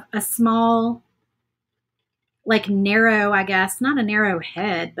have a small, like narrow, I guess, not a narrow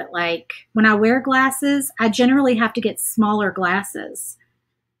head, but like when I wear glasses, I generally have to get smaller glasses.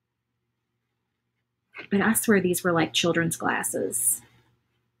 But I swear these were like children's glasses.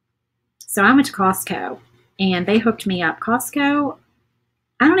 So I went to Costco and they hooked me up. Costco,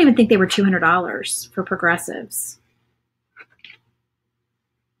 I don't even think they were $200 for progressives.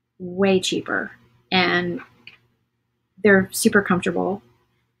 Way cheaper. And they're super comfortable.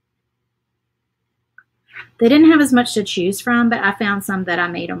 They didn't have as much to choose from, but I found some that I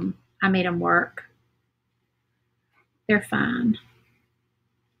made them work. They're fine.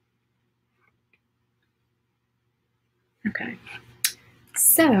 Okay.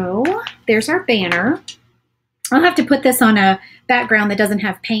 So there's our banner. I'll have to put this on a background that doesn't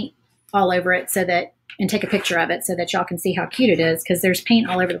have paint all over it and take a picture of it so that y'all can see how cute it is, because there's paint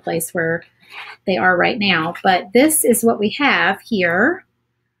all over the place where they are right now. But this is what we have here,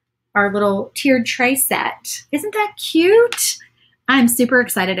 our little tiered tray set. Isn't that cute? I'm super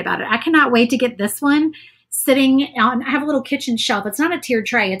excited about it. I cannot wait to get this one sitting on. I have a little kitchen shelf. It's not a tiered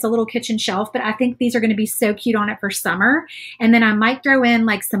tray. It's a little kitchen shelf, but I think these are going to be so cute on it for summer. And then I might throw in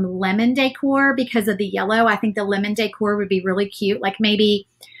like some lemon decor because of the yellow. I think the lemon decor would be really cute. Like maybe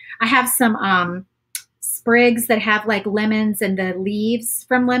I have some sprigs that have like lemons and the leaves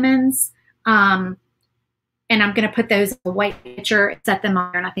from lemons. And And I'm going to put those in a white picture, set them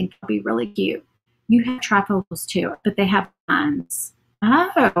on there, and I think they'll be really cute. You have trifocals too, but they have lines.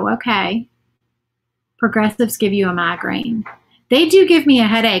 Oh, okay. Progressives give you a migraine. They do give me a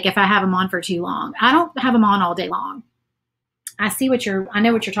headache if I have them on for too long. I don't have them on all day long. I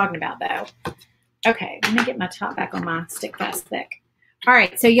know what you're talking about though. Okay, let me get my top back on my Stick Fast Thick. All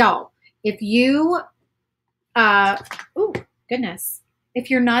right, so y'all, if you, oh goodness, if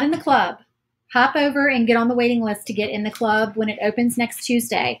you're not in the club, hop over and get on the waiting list to get in the club when it opens next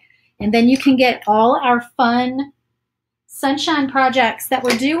Tuesday. And then you can get all our fun sunshine projects that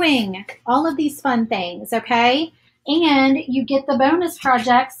we're doing, all of these fun things, okay? And you get the bonus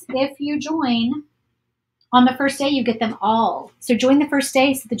projects if you join. On the first day, you get them all. So join the first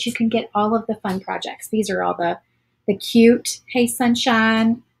day so that you can get all of the fun projects. These are all the cute Hey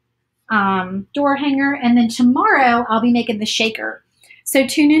Sunshine door hanger. And then tomorrow, I'll be making the shaker. So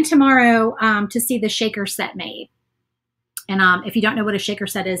tune in tomorrow to see the shaker set made. And if you don't know what a shaker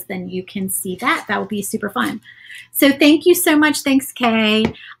set is, then you can see that. That will be super fun. So thank you so much. Thanks, Kay,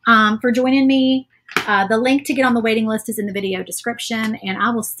 for joining me. The link to get on the waiting list is in the video description. And I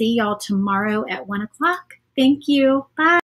will see y'all tomorrow at 1 o'clock. Thank you. Bye.